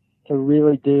him to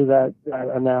really do that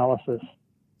analysis.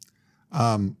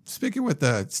 Sticking with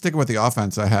the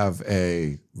offense, I have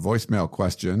a voicemail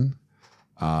question.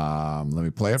 Let me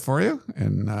play it for you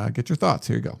and get your thoughts.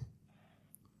 Here you go.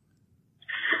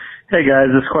 Hey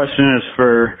guys, this question is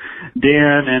for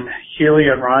Dan and Healy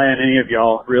and Ryan, any of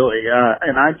y'all really.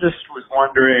 And I just was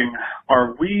wondering,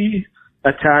 are we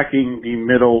attacking the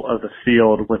middle of the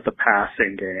field with the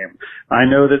passing game? I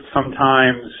know that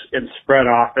sometimes in spread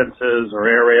offenses or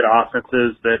air raid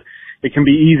offenses that it can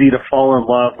be easy to fall in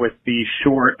love with the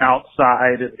short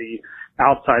outside and the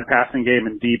outside passing game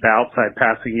and deep outside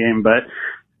passing game. But,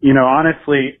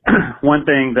 honestly, one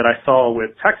thing that I saw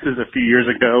with Texas a few years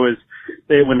ago is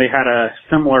when they had a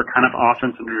similar kind of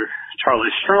offense under Charlie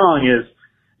Strong is,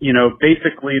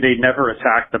 basically they never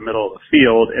attacked the middle of the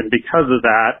field. And because of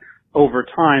that, over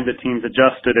time, the teams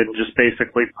adjusted and just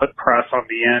basically put press on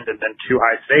the end and then two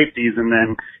high safeties. And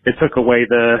then it took away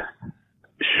the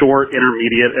short,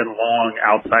 intermediate, and long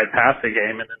outside passing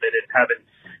game, and then they didn't have an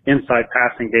inside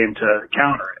passing game to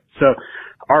counter it. So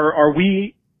are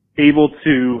we able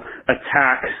to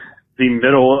attack the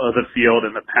middle of the field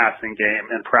in the passing game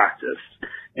in practice?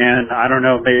 And I don't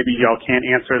know, maybe y'all can't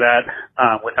answer that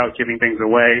without giving things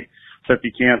away. So if you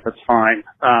can't, that's fine.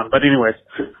 But anyways,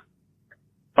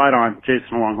 fight on,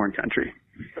 Jason, Longhorn Country.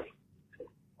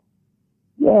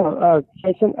 Yeah,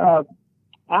 Jason,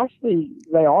 actually,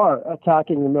 they are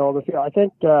attacking the middle of the field. I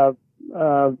think two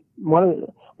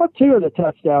of the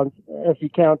touchdowns, if you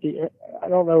count I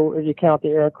don't know if you count the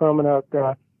Eric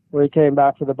Kromenhoek where he came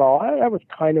back for the ball. That was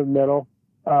kind of middle.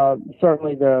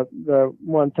 Certainly the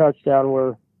one touchdown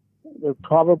where there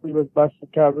probably was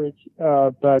busted coverage,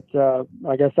 but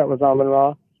I guess that was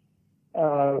Amon-Ra.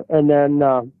 And then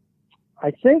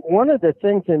I think one of the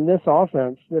things in this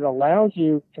offense that allows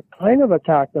you to kind of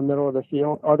attack the middle of the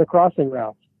field are the crossing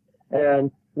routes,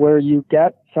 and where you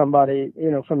get somebody,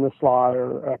 from the slot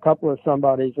or a couple of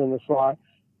somebodies in the slot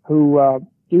who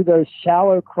do those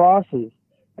shallow crosses.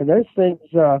 And those things,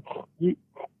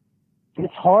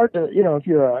 it's hard to, if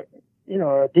you're a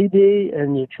DB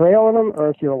and you're trailing them, or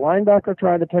if you're a linebacker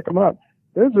trying to pick them up,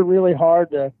 those are really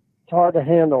hard to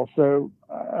handle. So,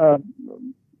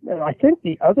 and I think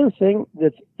the other thing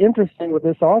that's interesting with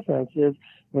this offense is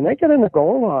when they get in the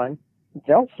goal line,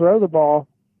 they'll throw the ball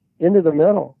into the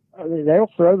middle. I mean, they'll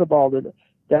throw the ball to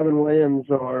Devin Williams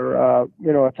or, a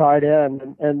tight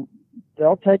end, and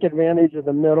they'll take advantage of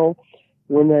the middle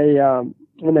when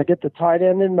they get the tight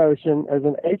end in motion as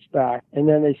an H-back, and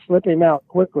then they slip him out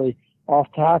quickly off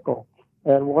tackle.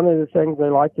 And one of the things they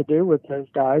like to do with those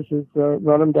guys is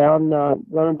run them down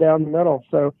the middle.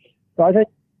 So I think,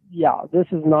 this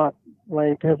is not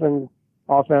Lane Kiffin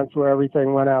offense where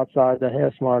everything went outside the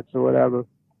hash marks or whatever.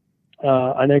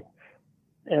 I think,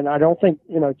 and I don't think,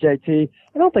 JT,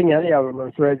 I don't think any of them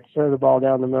are ready to throw the ball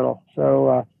down the middle.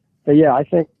 So, I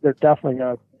think they're definitely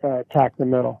going to attack the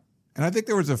middle. And I think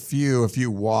there was if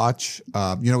you watch,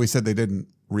 we said they didn't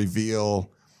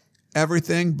reveal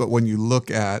everything, but when you look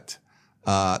at,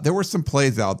 there were some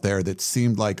plays out there that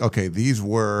seemed like, okay, these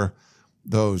were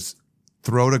those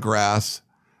throw to grass,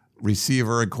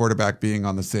 receiver and quarterback being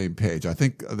on the same page. I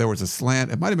think there was a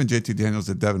slant. It might have been JT Daniels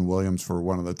and Devin Williams for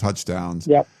one of the touchdowns.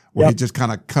 Where he just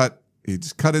kind of cut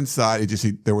inside.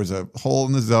 There was a hole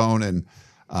in the zone, and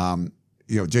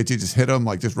JT just hit him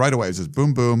just right away. It was just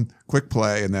boom, boom, quick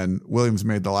play, and then Williams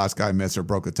made the last guy miss or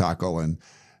broke a tackle and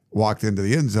walked into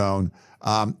the end zone.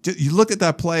 You look at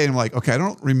that play and I'm like, okay, I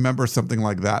don't remember something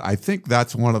like that. I think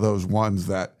that's one of those ones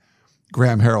that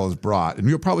Graham Harrell has brought, and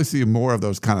you'll probably see more of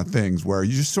those kind of things where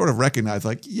you just sort of recognize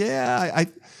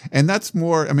and that's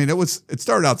more. I mean, it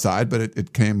started outside, but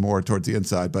it came more towards the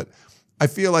inside. But I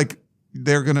feel like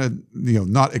they're gonna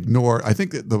not ignore. I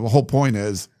think that the whole point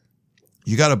is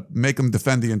you got to make them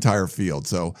defend the entire field.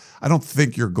 So I don't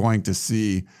think you're going to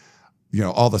see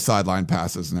all the sideline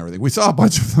passes and everything. We saw a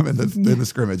bunch of them in the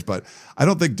scrimmage, but I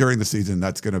don't think during the season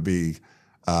that's going to be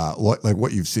like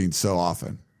what you've seen so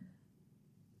often.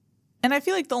 And I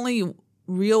feel like the only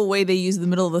real way they used the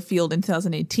middle of the field in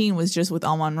 2018 was just with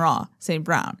Amon-Ra, St.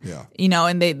 Brown. Yeah.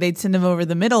 And they'd send him over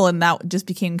the middle, and that just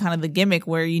became kind of the gimmick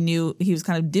where you knew he was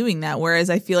kind of doing that. Whereas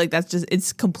I feel like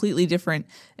it's completely different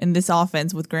in this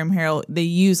offense with Graham Harrell. They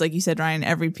use, like you said, Ryan,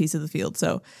 every piece of the field.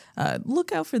 So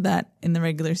look out for that in the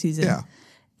regular season. Yeah.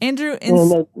 Andrew,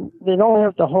 they don't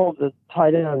have to hold the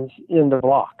tight ends in the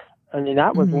block. I mean,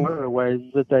 that was one of the ways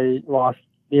that they lost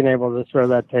being able to throw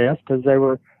that pass, because they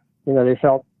were, they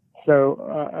felt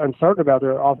so uncertain about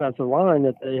their offensive line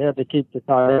that they had to keep the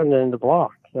tight end in the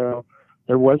block. So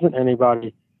there wasn't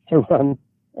anybody to run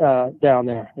down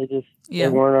there. They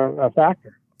weren't a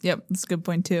factor. Yep, that's a good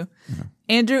point too. Mm-hmm.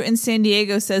 Andrew in San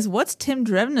Diego says, what's Tim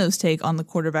Drevno's take on the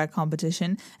quarterback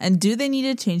competition, and do they need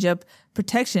to change up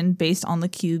protection based on the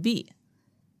QB?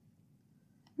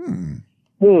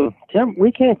 Tim,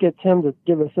 we can't get Tim to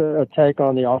give us a take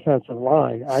on the offensive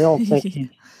line. I don't think he's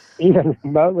even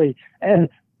remotely, and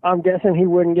I'm guessing he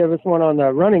wouldn't give us one on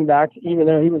the running backs, even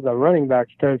though he was a running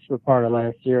backs coach for part of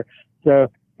last year. So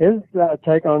his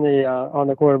take on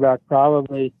the quarterback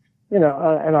probably, and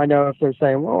I know if they're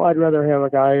saying, well, I'd rather have a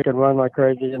guy who can run like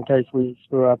crazy in case we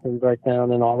screw up and break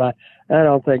down and all that. I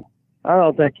don't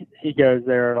think he goes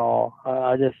there at all.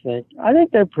 I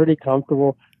think they're pretty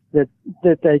comfortable that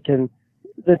they can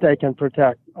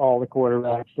protect all the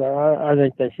quarterbacks. I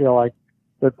think they feel like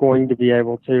they're going to be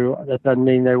able to. That doesn't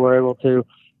mean they were able to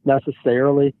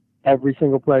necessarily every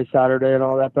single play Saturday and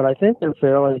all that, but I think they're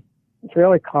fairly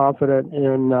confident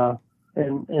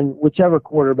in whichever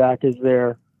quarterback is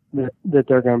there that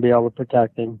they're going to be able to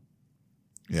protect him.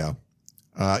 Yeah.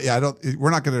 We're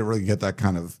not going to really get that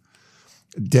kind of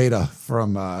data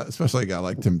from, especially a guy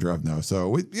like Tim Drevno. So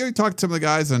we talked to some of the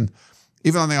guys, and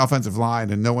even on the offensive line,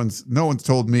 and no one's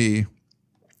told me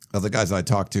of the guys I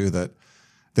talked to that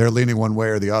they're leaning one way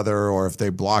or the other, or if they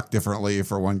block differently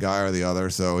for one guy or the other.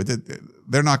 So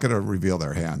they're not going to reveal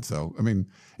their hand. So, I mean,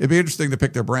 it'd be interesting to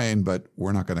pick their brain, but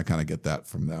we're not going to kind of get that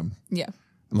from them. Yeah.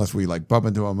 Unless we bump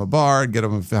into them a bar and get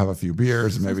them to have a few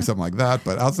beers and maybe something like that.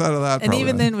 But outside of that, and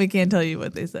even then we can't tell you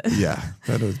what they said. Yeah,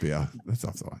 that's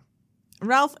off the line.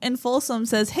 Ralph in Folsom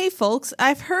says, hey folks,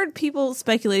 I've heard people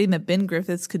speculating that Ben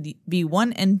Griffiths could be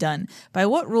one and done. By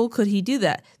what rule could he do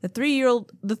that? The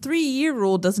 3-year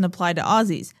rule doesn't apply to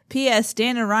Aussies. P.S.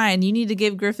 Dan and Ryan, you need to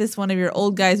give Griffiths one of your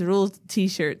old guys rules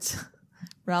t-shirts.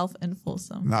 Ralph in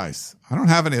Folsom. Nice. I don't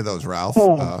have any of those, Ralph.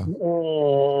 And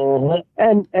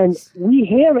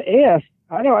we have asked.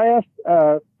 I know I asked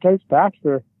Coach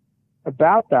Baxter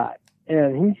about that,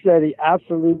 and he said he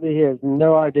absolutely has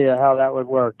no idea how that would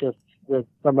work if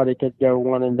somebody could go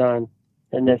one and done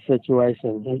in this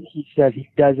situation. He said he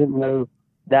doesn't know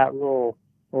that rule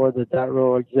or that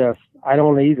rule exists. I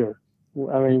don't either.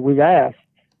 I mean, we've asked,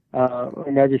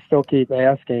 and I just still keep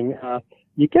asking.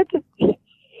 You get the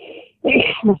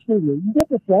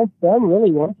sense Ben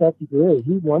really wants that degree.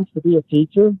 He wants to be a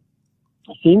teacher.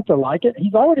 He seems to like it.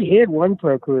 He's already had one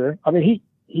pro career. I mean,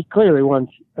 he clearly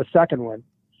wants a second one.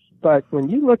 But when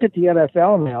you look at the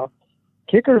NFL now,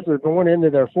 kickers are going into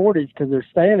their 40s because they're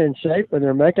staying in shape and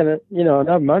they're making it,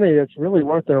 enough money that's really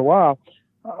worth their while.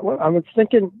 I was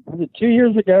thinking, was it 2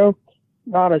 years ago,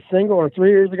 or 3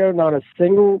 years ago, not a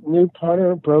single new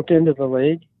punter broke into the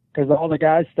league because all the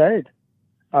guys stayed.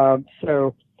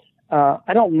 So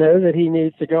I don't know that he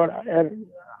needs to go. And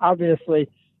obviously,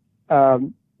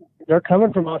 they're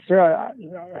coming from Australia.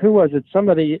 Who was it?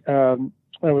 Somebody,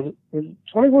 was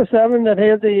 24/7 that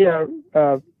had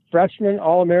the freshman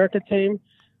All-America team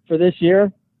for this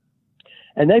year.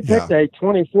 And they picked a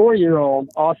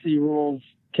 24-year-old Aussie rules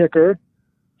kicker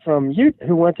from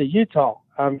who went to Utah.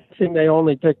 I'm thinking they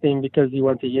only picked him because he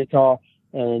went to Utah,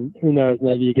 and who knows,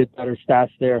 maybe you get better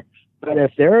stats there. But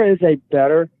if there is a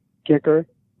better kicker,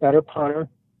 better punter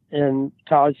in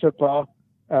college football,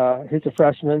 who's a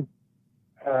freshman,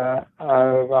 I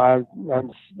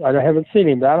haven't seen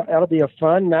him. That'll be a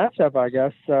fun matchup, I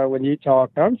guess, when Utah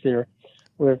comes here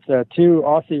with two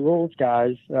Aussie rules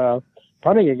guys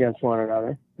punting against one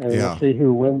another, and we'll see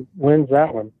who wins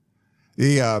that one.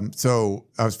 So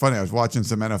I was watching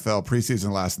some NFL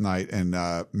preseason last night, and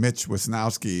Mitch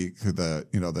Wisnowski, who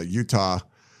the Utah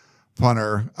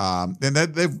punter, and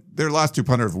their last two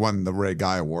punters won the Ray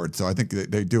Guy Award, so I think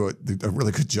they do a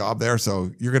really good job there. So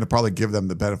you're going to probably give them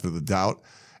the benefit of the doubt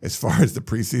as far as the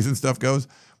preseason stuff goes.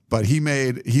 But he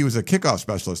was a kickoff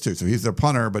specialist too, so he's their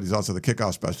punter, but he's also the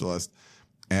kickoff specialist,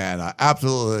 and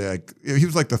absolutely, he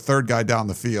was like the third guy down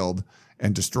the field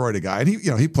and destroyed a guy. And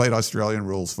he played Australian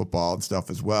rules football and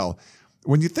stuff as well.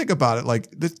 When you think about it,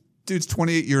 like, this dude's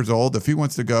 28 years old. If he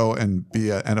wants to go and be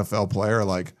an NFL player,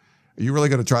 like, are you really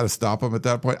going to try to stop him at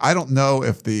that point? I don't know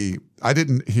I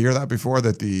didn't hear that before,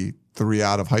 that the 3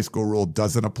 out of high school rule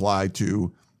doesn't apply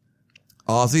to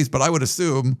Aussies, but I would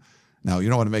assume, now you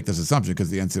don't want to make this assumption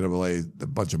because the NCAA is a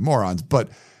bunch of morons, but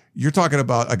you're talking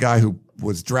about a guy who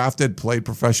was drafted, played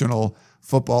professional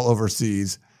football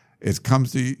overseas,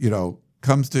 comes to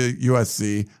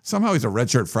USC. Somehow he's a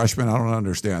redshirt freshman. I don't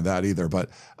understand that either. But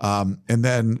and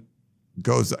then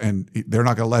goes, and they're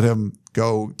not going to let him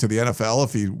go to the NFL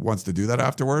if he wants to do that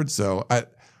afterwards. So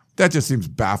that just seems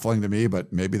baffling to me.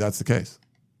 But maybe that's the case.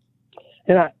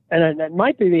 And it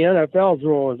might be the NFL's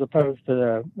rule as opposed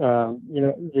to the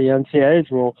NCAA's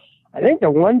rule. I think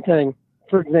the one thing,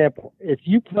 for example, if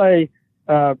you play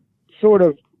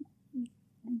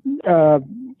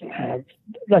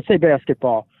let's say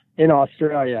basketball in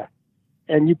Australia,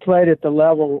 and you played at the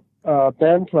level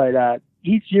Ben played at,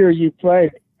 each year you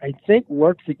played, I think,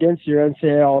 works against your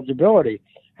NCAA eligibility.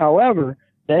 However,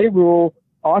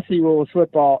 Aussie rules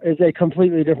football is a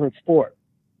completely different sport.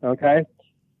 Okay?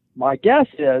 My guess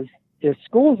is if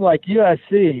schools like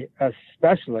USC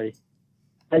especially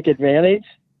take advantage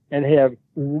and have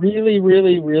really,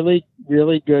 really, really,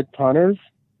 really good punters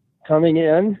coming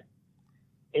in,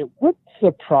 it would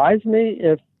surprise me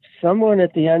if someone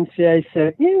at the NCAA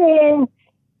said,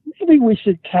 maybe we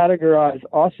should categorize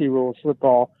Aussie rules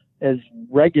football as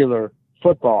regular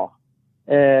football,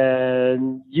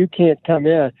 and you can't come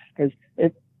in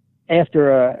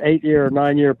after a 8-year or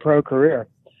 9-year pro career,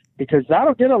 because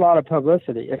that'll get a lot of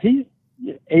publicity. If he,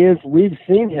 as we've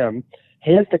seen him,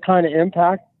 has the kind of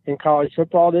impact in college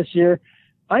football this year,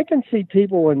 I can see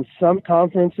people in some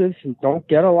conferences who don't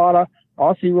get a lot of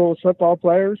Aussie rules football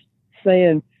players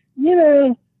saying,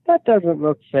 that doesn't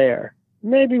look fair.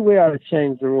 Maybe we ought to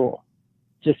change the rule.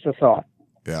 Just a thought.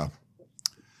 Yeah.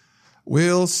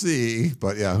 We'll see.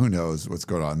 But, yeah, who knows what's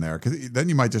going on there. Because then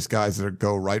you might just guys that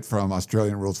go right from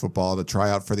Australian rules football to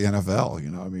try out for the NFL,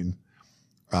 I mean.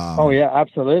 Oh, yeah,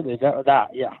 absolutely. That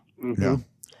yeah. Mm-hmm. Yeah.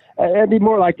 It'd be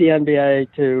more like the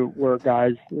NBA, too, where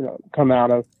guys come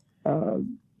out of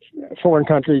foreign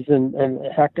countries, and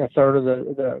heck, a third of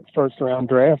the first-round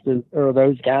draft are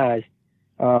those guys.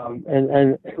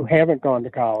 And who haven't gone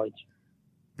to college.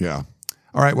 Yeah.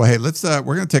 All right. Well, hey,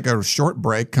 we're going to take a short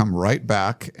break, come right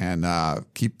back, and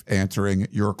keep answering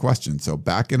your questions. So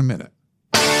back in a minute.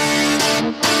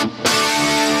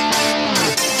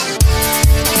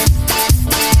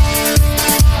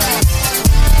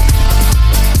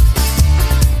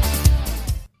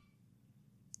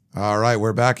 All right,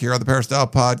 we're back here on the Peristyle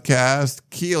Podcast.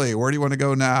 Keely, where do you want to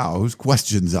go now? Whose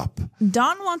question's up?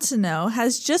 Don wants to know,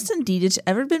 has Justin Dedich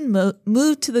ever been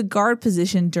moved to the guard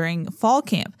position during fall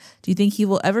camp? Do you think he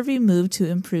will ever be moved to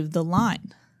improve the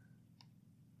line?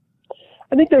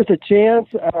 I think there's a chance.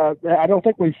 I don't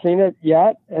think we've seen it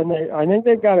yet, and I think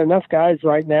they've got enough guys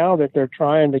right now that they're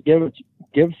trying to give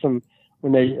some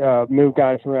when they move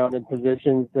guys around in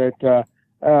positions that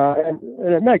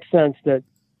and it makes sense that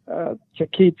to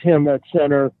keep him at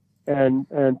center and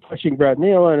pushing Brett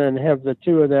Nealon and have the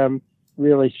two of them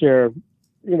really share,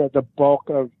 the bulk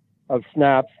of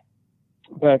snaps.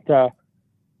 But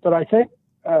I think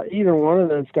either one of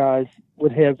those guys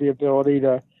would have the ability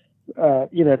to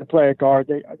play a guard.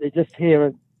 They just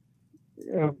haven't.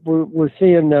 We're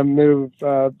seeing them move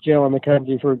Jalen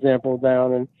McKenzie, for example,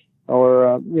 down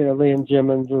or Liam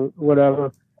Jimmons or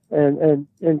whatever, and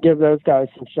give those guys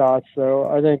some shots. So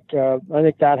I think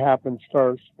that happens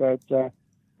first. But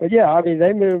yeah, I mean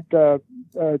they moved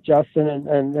Justin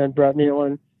and Brett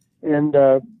Nealon and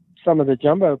some of the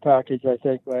jumbo package I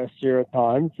think last year at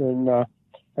times and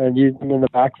used them in the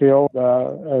backfield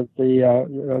as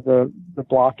the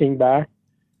blocking back.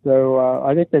 So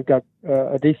I think they've got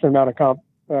a decent amount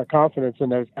of confidence in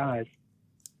those guys.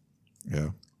 Yeah.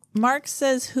 Mark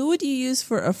says, who would you use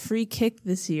for a free kick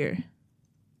this year?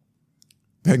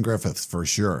 Ben Griffiths, for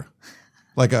sure.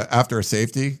 Like after a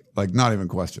safety, like not even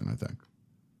question, I think.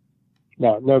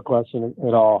 No question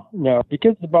at all. No,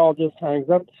 because the ball just hangs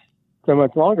up so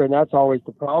much longer, and that's always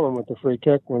the problem with the free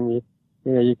kick when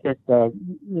you kick the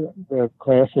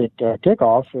classic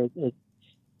kickoff.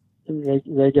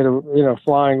 They get a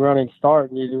flying running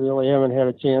start, and you really haven't had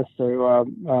a chance to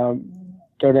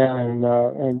go down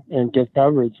and get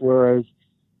coverage. Whereas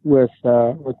with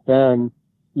Ben,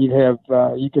 you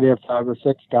could have 5 or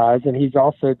 6 guys, and he's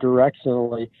also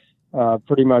directionally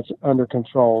pretty much under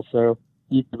control. So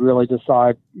you could really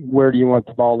decide where do you want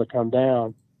the ball to come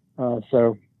down.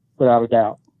 So without a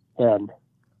doubt, Ben.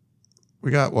 We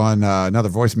got one another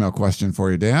voicemail question for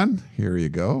you, Dan. Here you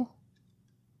go.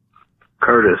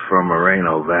 Curtis from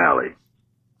Moreno Valley.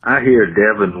 I hear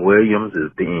Devin Williams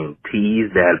is being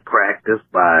teased at practice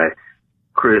by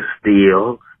Chris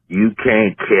Steele. You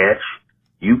can't catch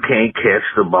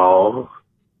the ball.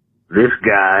 This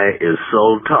guy is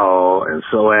so tall and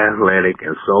so athletic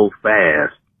and so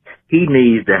fast. He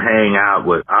needs to hang out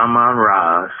with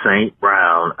Amon-Ra St.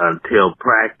 Brown until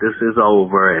practice is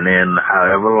over, and then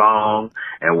however long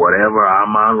and whatever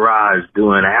Amon-Ra is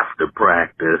doing after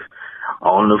practice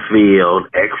on the field,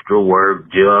 extra work,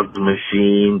 jugs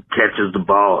machine, catches the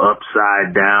ball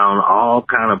upside down, all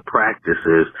kind of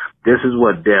practices. This is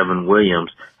what Devin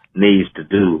Williams needs to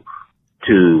do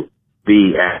to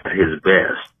be at his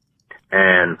best.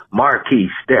 And Marquis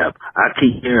Step, I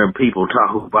keep hearing people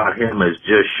talk about him as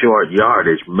just short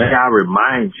yardage. May I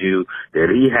remind you that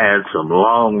he had some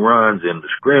long runs in the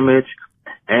scrimmage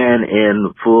and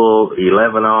in full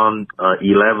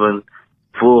 11-on-11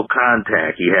 full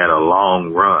contact. He had a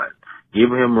long run.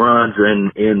 Give him runs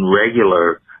in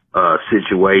regular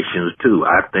situations too.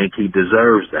 I think he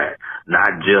deserves that.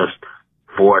 Not just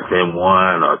 4th and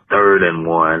 1 or 3rd and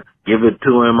 1. Give it to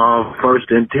him on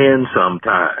 1st and 10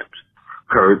 sometimes.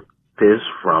 Curtis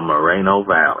from Moreno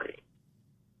Valley.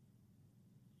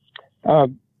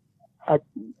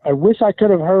 I wish I could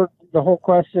have heard the whole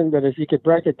question, but if you could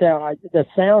break it down, the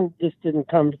sound just didn't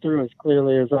come through as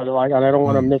clearly as I'd like, and I don't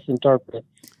want to misinterpret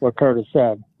what Curtis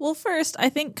said. Well, first, I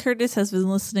think Curtis has been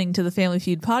listening to the Family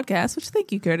Feud podcast, which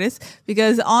thank you, Curtis,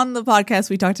 because on the podcast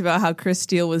we talked about how Chris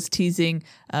Steele was teasing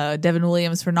Devin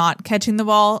Williams for not catching the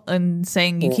ball and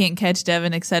saying you can't catch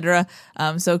Devin, etc.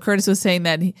 So Curtis was saying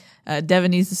that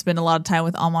Devin needs to spend a lot of time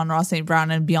with Amon-Ra St.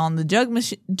 Brown and beyond the jug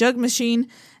machine.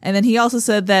 And then he also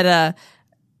said that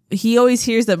he always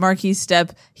hears that Marquis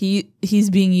Step, he's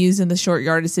being used in the short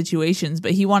yardage situations,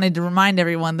 but he wanted to remind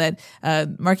everyone that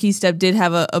Marquis Step did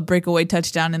have a breakaway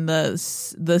touchdown in the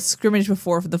scrimmage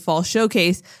before for the fall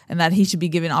showcase, and that he should be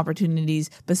given opportunities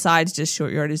besides just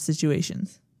short yardage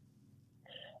situations.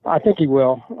 I think he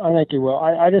will.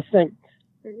 I just think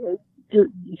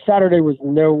Saturday was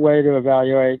no way to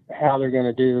evaluate how they're going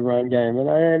to do the run game,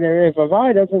 and if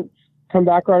Avai doesn't come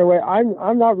back right away,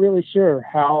 I'm not really sure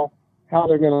how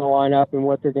they're going to line up and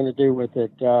what they're going to do with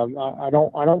it. I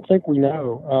don't think we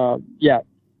know yet.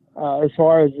 As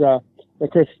far as the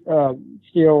Chris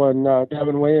Steele and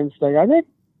Devin Williams thing, I think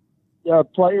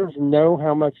players know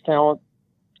how much talent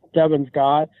Devin's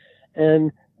got,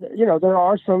 and there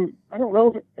are some. I don't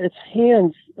know if it's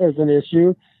hands as an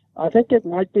issue. I think it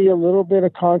might be a little bit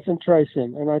of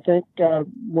concentration, and I think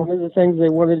one of the things they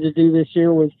wanted to do this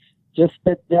year was just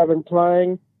get Devin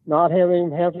playing, not having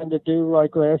to do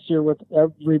like last year with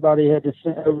everybody had to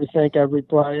overthink every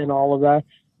play and all of that,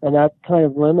 and that kind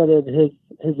of limited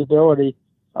his ability.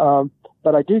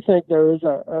 But I do think there is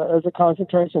a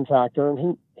concentration factor,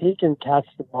 and he can catch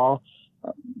the ball.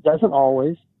 Doesn't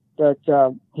always, but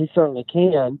he certainly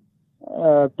can.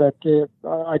 But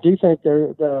I do think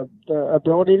the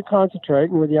ability to concentrate,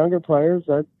 and with younger players,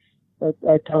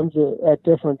 that comes at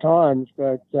different times.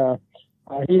 But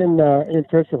he and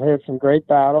Chris have had some great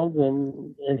battles,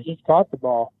 and he's caught the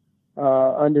ball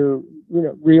under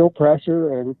real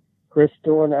pressure, and Chris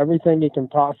doing everything he can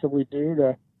possibly do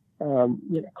to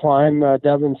climb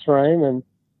Devin's frame and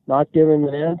not give him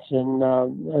an inch,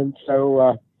 and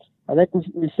so I think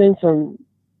we've seen some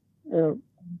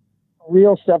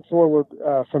real step forward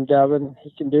from Devin.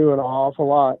 He can do an awful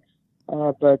lot,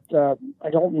 but I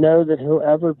don't know that he'll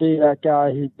ever be that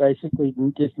guy who basically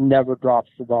just never drops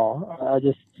the ball. I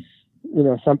just,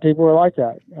 some people are like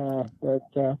that,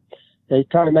 but they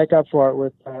try to make up for it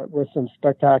with some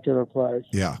spectacular plays.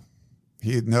 Yeah.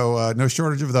 He had no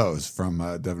shortage of those from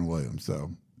Devin Williams.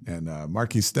 So, and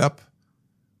Marquis Stepp,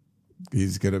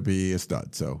 he's going to be a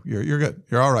stud. So you're good.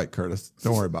 You're all right, Curtis.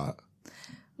 Don't worry about it.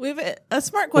 We have a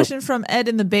smart question from Ed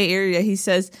in the Bay Area. He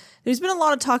says, there's been a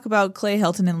lot of talk about Clay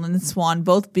Helton and Lynn Swann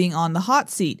both being on the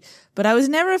hot seat, but I was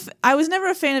never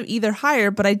a fan of either hire,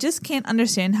 but I just can't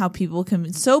understand how people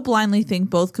can so blindly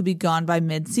think both could be gone by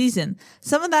mid-season.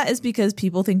 Some of that is because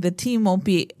people think the team won't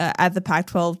be at the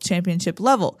Pac-12 championship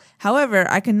level. However,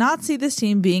 I cannot see this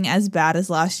team being as bad as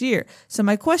last year. So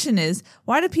my question is,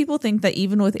 why do people think that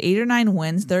even with 8 or 9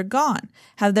 wins, they're gone?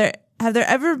 Have there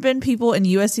ever been people in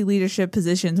USC leadership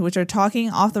positions which are talking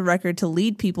off the record to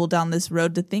lead people down this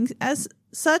road to think as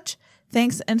such?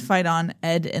 Thanks and fight on,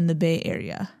 Ed in the Bay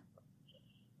Area.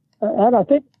 And I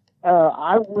think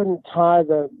I wouldn't tie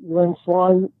the Lynn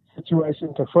Swann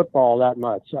situation to football that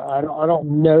much. I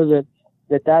don't know that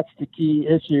that's the key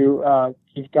issue.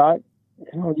 You've got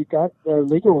the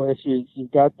legal issues. You've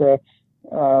got the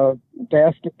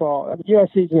basketball.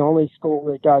 USC is the only school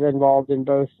that got involved in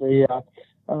both the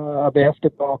a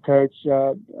basketball coach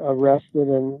arrested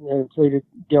and pleaded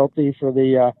guilty for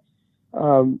the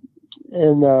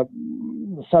in the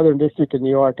Southern District of New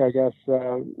York, I guess,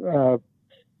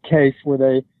 case where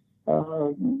they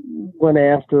went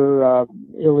after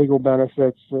illegal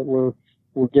benefits that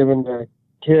were given to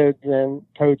kids and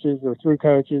coaches or through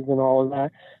coaches and all of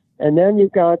that. And then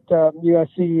you've got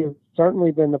USC has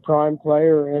certainly been the prime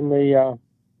player in the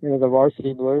the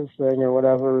Varsity Blues thing or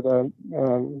whatever,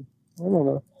 I don't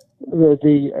know,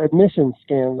 the admission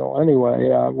scandal anyway,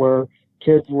 where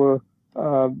kids were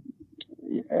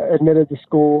admitted to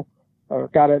school or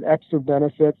got an extra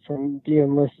benefit from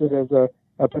being listed as a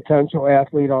potential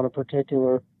athlete on a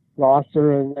particular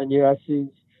roster, and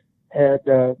USC's had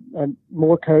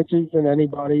more coaches than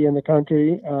anybody in the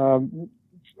country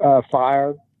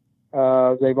fired.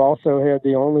 They've also had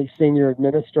the only senior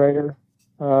administrator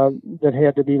that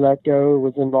had to be let go,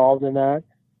 was involved in that.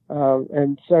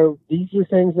 And so these are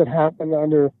things that happened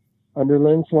under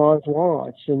Lynn Swann's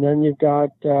watch. And then you've got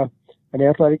an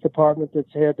athletic department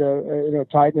that's had to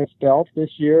tighten its belt this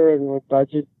year, and with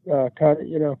budget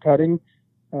cutting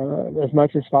as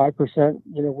much as 5%.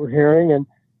 We're hearing,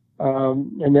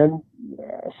 and then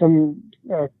some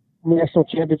national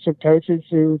championship coaches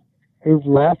who've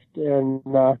left, and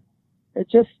it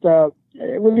just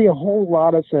it would be a whole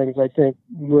lot of things, I think,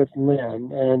 with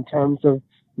Lynn in terms of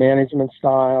management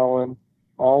style and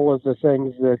all of the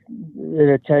things that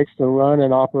it takes to run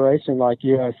an operation like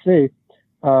USC.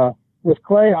 With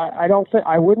Clay,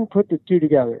 I wouldn't put the two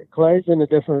together. Clay's in a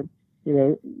different,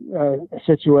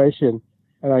 situation.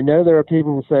 And I know there are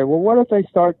people who say, well, what if they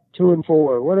start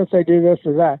 2-4? What if they do this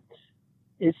or that?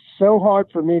 It's so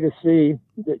hard for me to see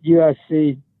that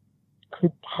USC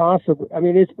could possibly,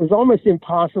 it was almost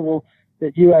impossible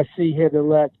that USC had to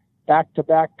let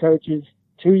back-to-back coaches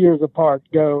 2 years apart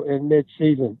go in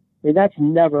mid-season. That's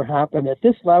never happened. At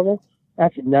this level,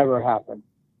 that's never happened.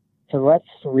 To let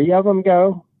 3 of them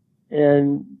go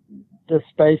in the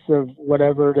space of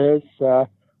whatever it is,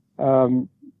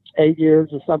 8 years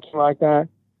or something like that,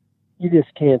 you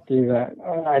just can't do that.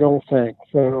 I don't think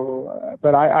so.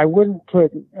 But I wouldn't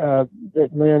put that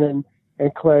Lynn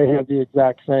and Clay have the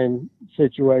exact same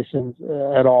situations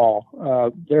at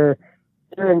all. They're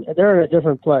in a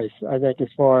different place, I think, as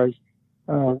far as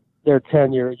their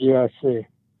tenure at USC.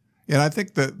 And I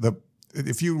think that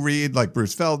if you read like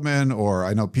Bruce Feldman, or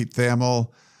I know Pete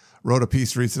Thamel wrote a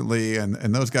piece recently, and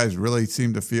those guys really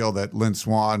seem to feel that Lynn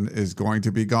Swann is going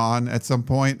to be gone at some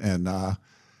point. And,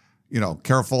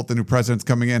 Carol Folt, the new president's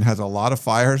coming in, has a lot of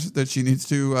fires that she needs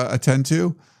to attend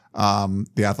to.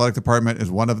 The athletic department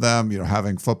is one of them,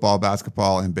 having football,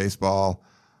 basketball, and baseball.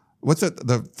 What's it?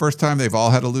 The first time they've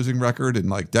all had a losing record in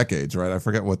like decades, right? I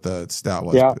forget what the stat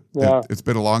was. Yeah. It's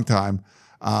been a long time.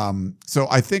 So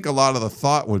I think a lot of the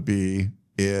thought would be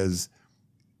is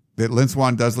that Lynn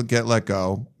Swann does get let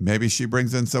go. Maybe she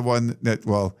brings in someone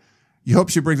you hope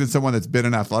she brings in someone that's been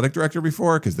an athletic director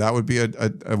before, because that would be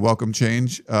a welcome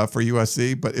change for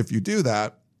USC. But if you do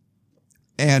that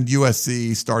and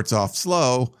USC starts off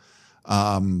slow,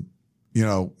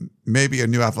 maybe a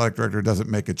new athletic director doesn't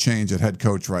make a change at head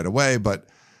coach right away, but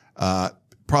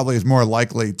probably is more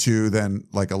likely to than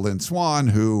like a Lynn Swann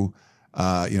who,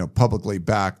 publicly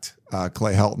backed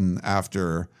Clay Helton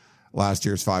after last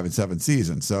year's 5-7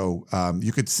 season. So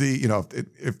you could see,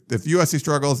 if USC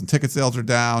struggles and ticket sales are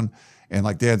down, and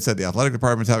like Dan said, the athletic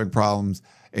department's having problems,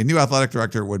 a new athletic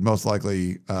director would most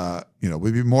likely,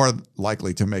 would be more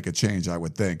likely to make a change, I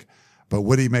would think. But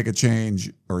would he make a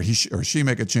change, or he or she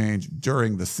make a change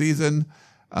during the season?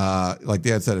 Like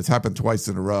Dan said, it's happened twice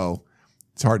in a row.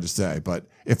 It's hard to say. But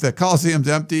if the Coliseum's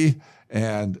empty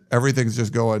and everything's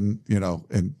just going,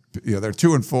 and they're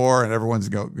 2-4 and everyone's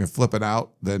flipping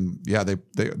out, then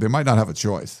they might not have a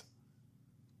choice.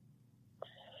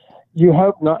 You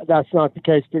hope not. That's not the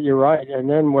case, but you're right. And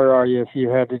then where are you if you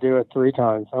had to do it 3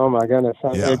 times? Oh my goodness!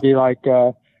 Yeah. It'd be like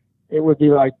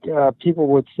people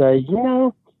would say,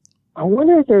 I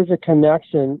wonder if there's a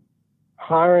connection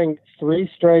hiring 3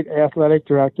 straight athletic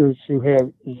directors who have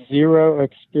 0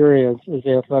 experience as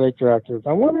athletic directors.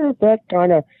 I wonder if that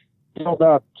kind of built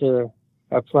up to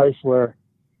a place where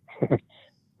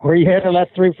you had to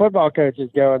let 3 football coaches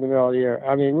go in the middle of the year.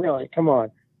 I mean, really, come on.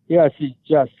 USC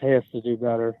just has to do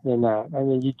better than that. I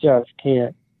mean, you just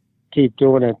can't keep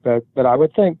doing it. But I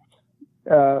would think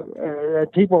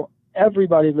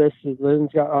everybody listed Lynn's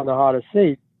got on the hottest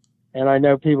seat. And I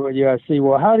know people at USC,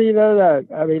 well, how do you know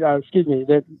that? I mean,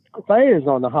 that Clay is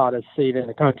on the hottest seat in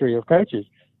the country of coaches.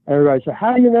 Everybody said,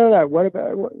 how do you know that? What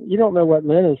about, you don't know what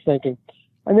Lynn is thinking.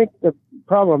 I think the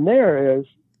problem there is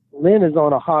Lynn is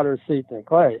on a hotter seat than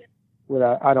Clay.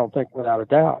 I don't think without a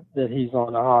doubt that he's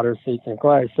on a hotter seat than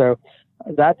Clay. So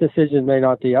that decision may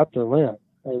not be up to Lynn.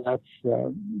 And that's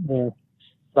the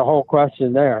whole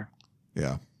question there.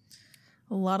 Yeah.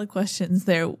 A lot of questions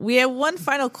there. We have one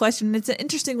final question. It's an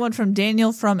interesting one from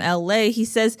Daniel from LA. He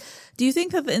says, do you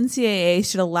think that the NCAA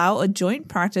should allow a joint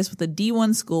practice with a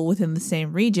D1 school within the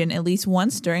same region at least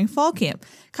once during fall camp?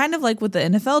 Kind of like what the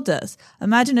NFL does.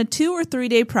 Imagine a 2 or 3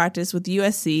 day practice with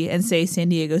USC and say San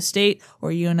Diego State or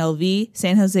UNLV,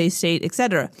 San Jose State,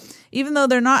 etc. Even though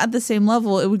they're not at the same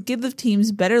level, it would give the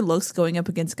teams better looks going up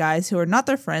against guys who are not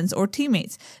their friends or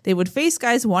teammates. They would face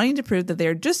guys wanting to prove that they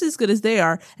are just as good as they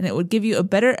are, and it would give you a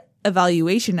better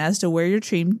evaluation as to where your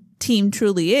team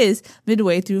truly is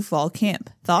midway through fall camp.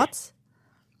 Thoughts?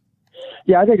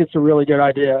 Yeah, I think it's a really good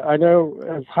idea. I know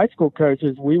as high school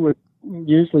coaches, we would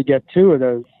usually get 2 of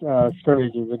those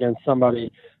scrimmages against somebody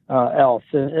else.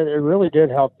 And it really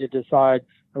did help you decide,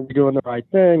 are we doing the right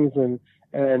things? And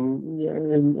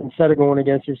instead of going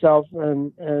against yourself,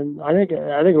 and I think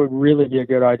it would really be a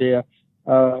good idea.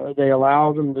 They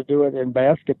allow them to do it in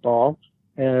basketball,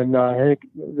 and I think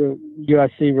the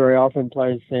USC very often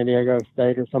plays San Diego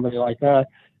State or somebody like that,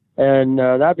 and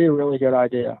that'd be a really good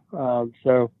idea.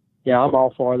 So yeah, I'm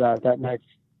all for that. That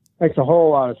makes a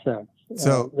whole lot of sense.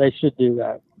 So they should do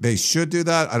that. They should do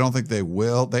that. I don't think they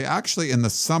will. They actually, in the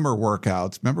summer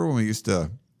workouts, remember when we used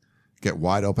to get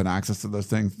wide open access to those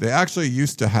things? They actually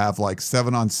used to have like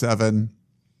 7-on-7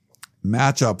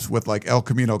 matchups with like El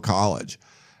Camino College.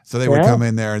 So they would come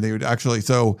in there and they would actually,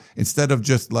 so instead of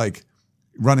just like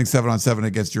running 7-on-7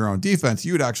 against your own defense,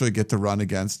 you would actually get to run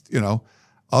against,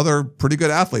 other pretty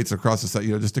good athletes across the site,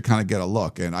 just to kind of get a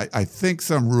look. And I think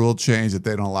some rule change that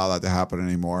they don't allow that to happen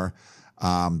anymore.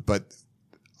 But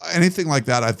anything like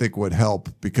that, I think would help,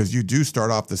 because you do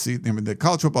start off the season. I mean, the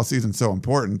college football season is so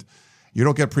important. You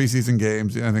don't get preseason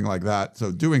games, anything like that.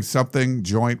 So doing something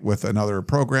joint with another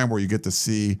program where you get to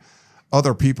see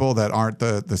other people that aren't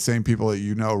the same people that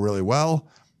you know really well,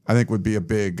 I think would be a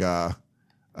big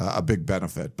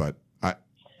benefit. But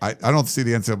I don't see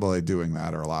the NCAA doing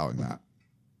that or allowing that.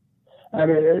 I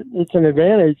mean, it's an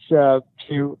advantage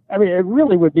it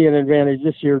really would be an advantage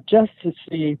this year just to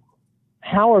see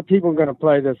how are people going to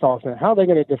play this offense, how are they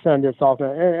going to defend this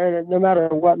offense, and no matter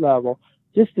what level,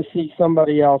 just to see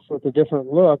somebody else with a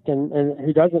different look and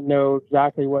who doesn't know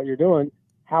exactly what you're doing,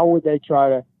 how would they try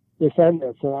to defend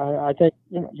this? And I think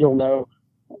you'll know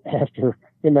after,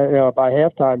 by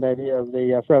halftime maybe of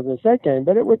the Fresno State game,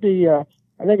 but it would be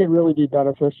I think it'd really be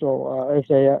beneficial if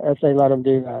they let them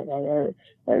do that.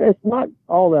 And it's not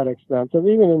all that expensive,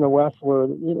 even in the West where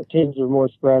teams are more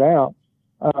spread out.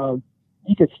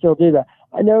 You could still do that.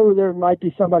 I know there might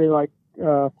be somebody like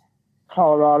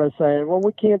Colorado saying, "Well,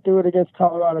 we can't do it against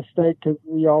Colorado State because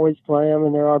we always play them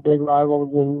and they're our big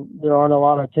rivals, and there aren't a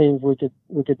lot of teams we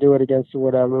could do it against or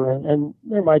whatever." And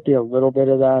there might be a little bit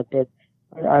of that, but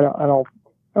I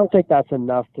don't think that's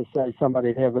enough to say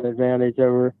somebody'd have an advantage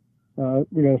over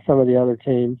some of the other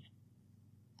teams.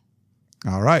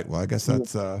 All right. Well, I guess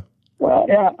that's. Well,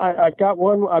 yeah, I got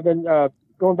one. I've been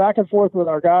going back and forth with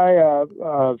our guy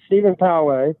Stephen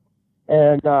Poway,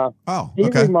 and he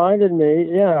reminded me.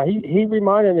 Yeah, he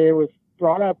reminded me. It was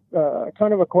brought up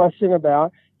kind of a question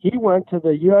about. He went to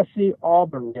the USC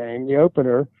Auburn game, the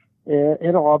opener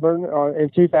in Auburn in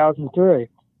 2003,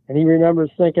 and he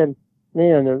remembers thinking,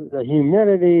 "Man, the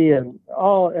humidity and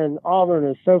Auburn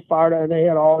is so fired up." And they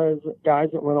had all those guys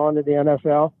that went on to the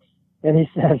NFL. And he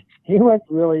said he went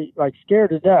really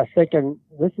scared to death, thinking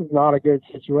this is not a good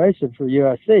situation for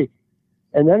USC.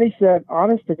 And then he said,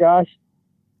 honest to gosh,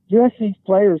 USC's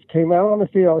players came out on the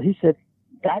field. He said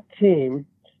that team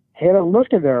had a look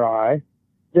in their eye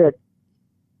that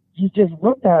you just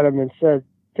looked at them and said,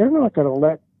 they're not going to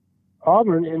let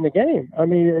Auburn in the game. I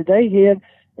mean, they had,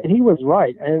 and he was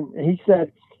right. And he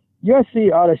said,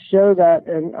 USC ought to show that,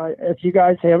 and if you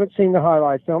guys haven't seen the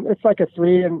highlight film, it's like a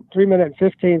 3 minute and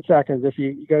 15 seconds if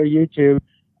you go to YouTube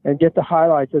and get the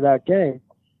highlights of that game.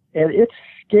 And it's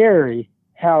scary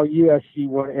how USC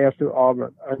went after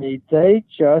Auburn. I mean, they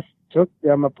just took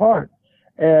them apart.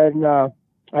 And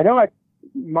I know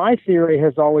my theory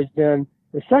has always been,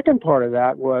 the second part of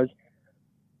that was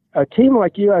a team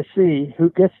like USC who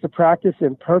gets to practice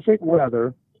in perfect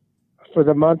weather for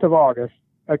the month of August,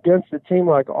 against a team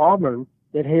like Auburn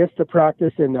that has to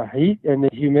practice in the heat and the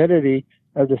humidity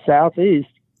of the Southeast,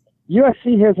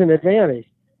 USC has an advantage.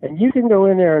 And you can go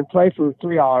in there and play for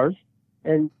 3 hours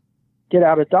and get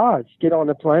out of Dodge, get on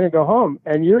the plane and go home.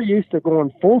 And you're used to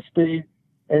going full speed.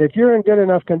 And if you're in good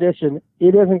enough condition,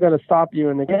 it isn't going to stop you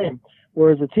in the game.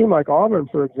 Whereas a team like Auburn,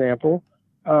 for example,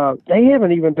 they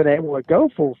haven't even been able to go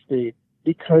full speed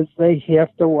because they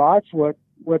have to watch what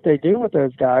they do with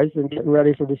those guys and getting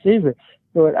ready for the season.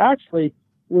 So it actually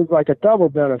was like a double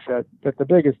benefit, but the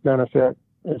biggest benefit,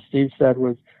 as Steve said,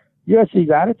 was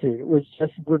USC's attitude. It was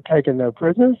just, we're taking no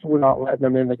prisoners. We're not letting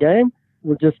them in the game.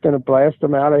 We're just going to blast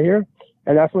them out of here.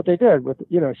 And that's what they did with,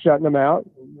 shutting them out,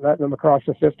 letting them across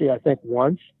the 50, I think,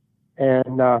 once.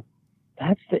 And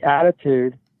that's the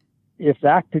attitude. If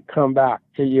that could come back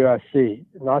to USC,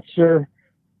 not sure,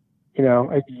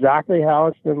 exactly how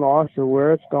it's been lost or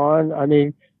where it's gone. I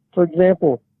mean, for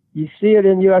example, you see it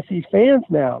in USC fans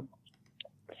now.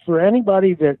 For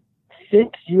anybody that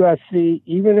thinks USC,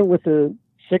 even with the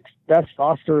 6th best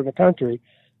roster in the country,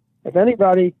 if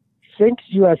anybody thinks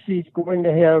USC is going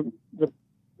to have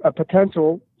a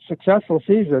potential successful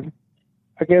season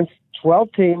against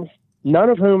 12 teams, none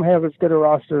of whom have as good a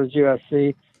roster as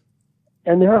USC,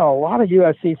 and there are a lot of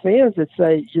USC fans that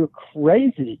say, you're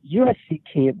crazy. USC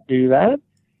can't do that.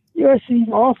 USC's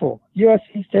awful.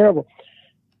 USC's terrible.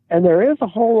 And there is a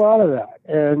whole lot of that.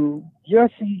 And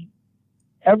USC,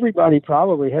 everybody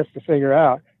probably has to figure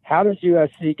out, how does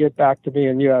USC get back to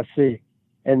being USC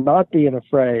and not being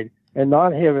afraid and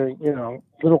not having,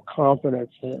 little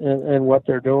confidence in what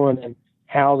they're doing and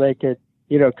how they could,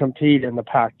 compete in the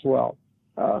Pac-12.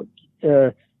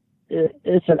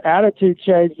 It's an attitude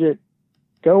change that,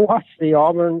 go watch the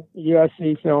Auburn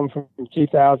USC film from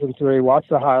 2003, watch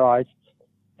the highlights,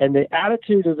 and the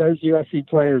attitude of those USC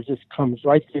players just comes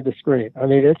right through the screen. I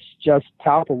mean, it's just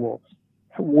palpable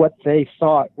what they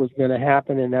thought was going to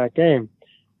happen in that game.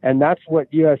 And that's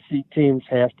what USC teams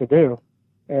have to do.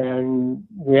 And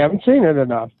we haven't seen it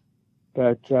enough,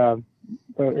 but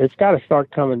it's got to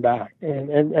start coming back.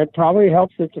 And it probably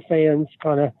helps if the fans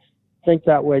kind of think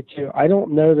that way too. I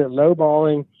don't know that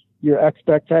lowballing your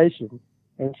expectations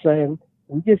and saying,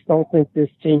 we just don't think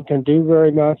this team can do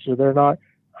very much, or they're not.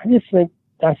 I just think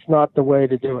that's not the way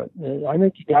to do it. I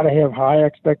think you got to have high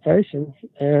expectations,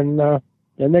 and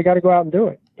then they got to go out and do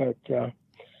it.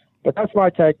 But that's my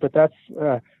take. But that's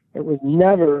it was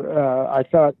never. I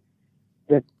thought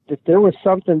that there was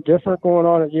something different going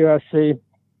on at USC.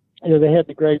 They had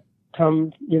the great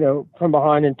come from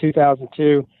behind in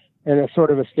 2002 and sort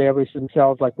of established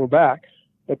themselves like we're back.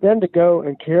 But then to go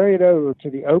and carry it over to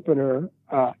the opener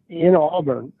in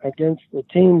Auburn against the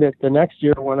team that the next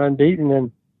year went unbeaten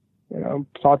and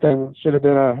thought they should have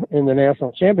been in the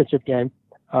national championship game.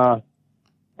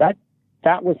 That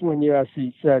was when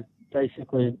USC said,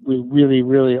 basically, we really,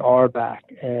 really are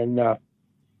back. And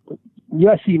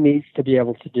USC needs to be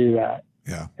able to do that.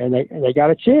 Yeah. And they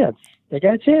got a chance. They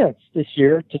got a chance this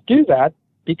year to do that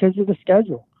because of the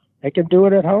schedule. They can do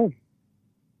it at home.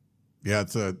 Yeah,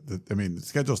 the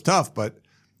schedule's tough, but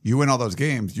you win all those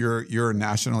games, you're a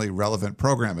nationally relevant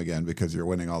program again because you're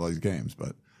winning all those games.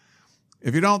 But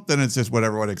if you don't, then it's just what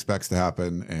everyone expects to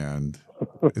happen, and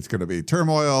it's going to be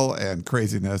turmoil and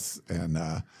craziness. And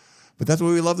but that's why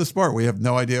we love the sport. We have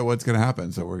no idea what's going to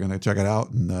happen, so we're going to check it out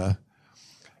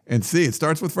and see. It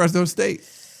starts with Fresno State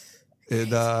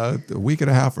in a week and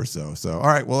a half or so. So, all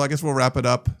right, well, I guess we'll wrap it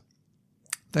up.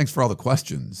 Thanks for all the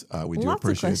questions. We do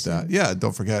appreciate that. Yeah,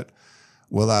 don't forget,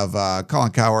 we'll have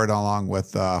Colin Coward along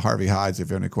with Harvey Hides. If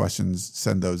you have any questions,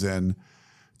 send those in.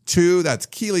 2, that's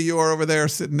Keely Eure over there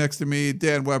sitting next to me,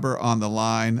 Dan Weber on the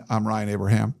line. I'm Ryan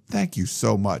Abraham. Thank you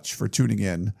so much for tuning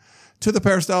in to the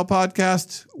Peristyle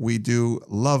Podcast. We do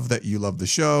love that you love the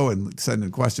show and send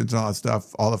in questions and all that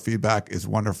stuff. All the feedback is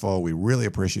wonderful. We really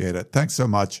appreciate it. Thanks so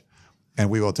much, and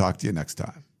we will talk to you next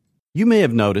time. You may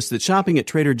have noticed that shopping at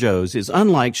Trader Joe's is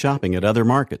unlike shopping at other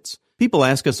markets. People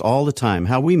ask us all the time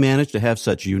how we manage to have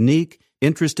such unique,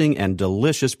 interesting, and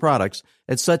delicious products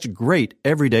at such great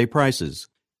everyday prices.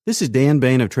 This is Dan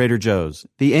Bain of Trader Joe's.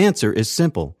 The answer is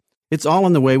simple. It's all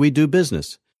in the way we do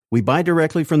business. We buy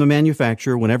directly from the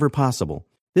manufacturer whenever possible.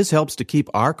 This helps to keep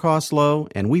our costs low,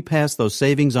 and we pass those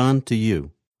savings on to you.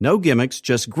 No gimmicks,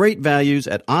 just great values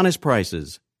at honest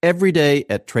prices. Every day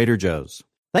at Trader Joe's.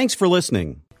 Thanks for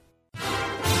listening.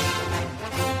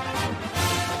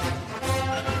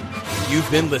 You've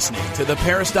been listening to the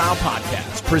Peristyle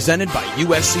Podcast, presented by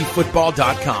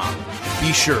USCFootball.com.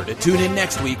 Be sure to tune in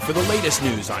next week for the latest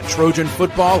news on Trojan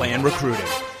football and recruiting.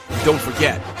 And don't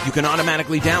forget, you can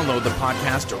automatically download the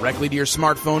podcast directly to your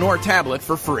smartphone or tablet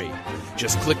for free.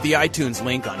 Just click the iTunes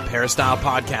link on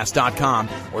PeristylePodcast.com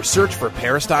or search for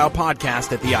Peristyle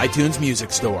Podcast at the iTunes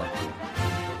Music Store.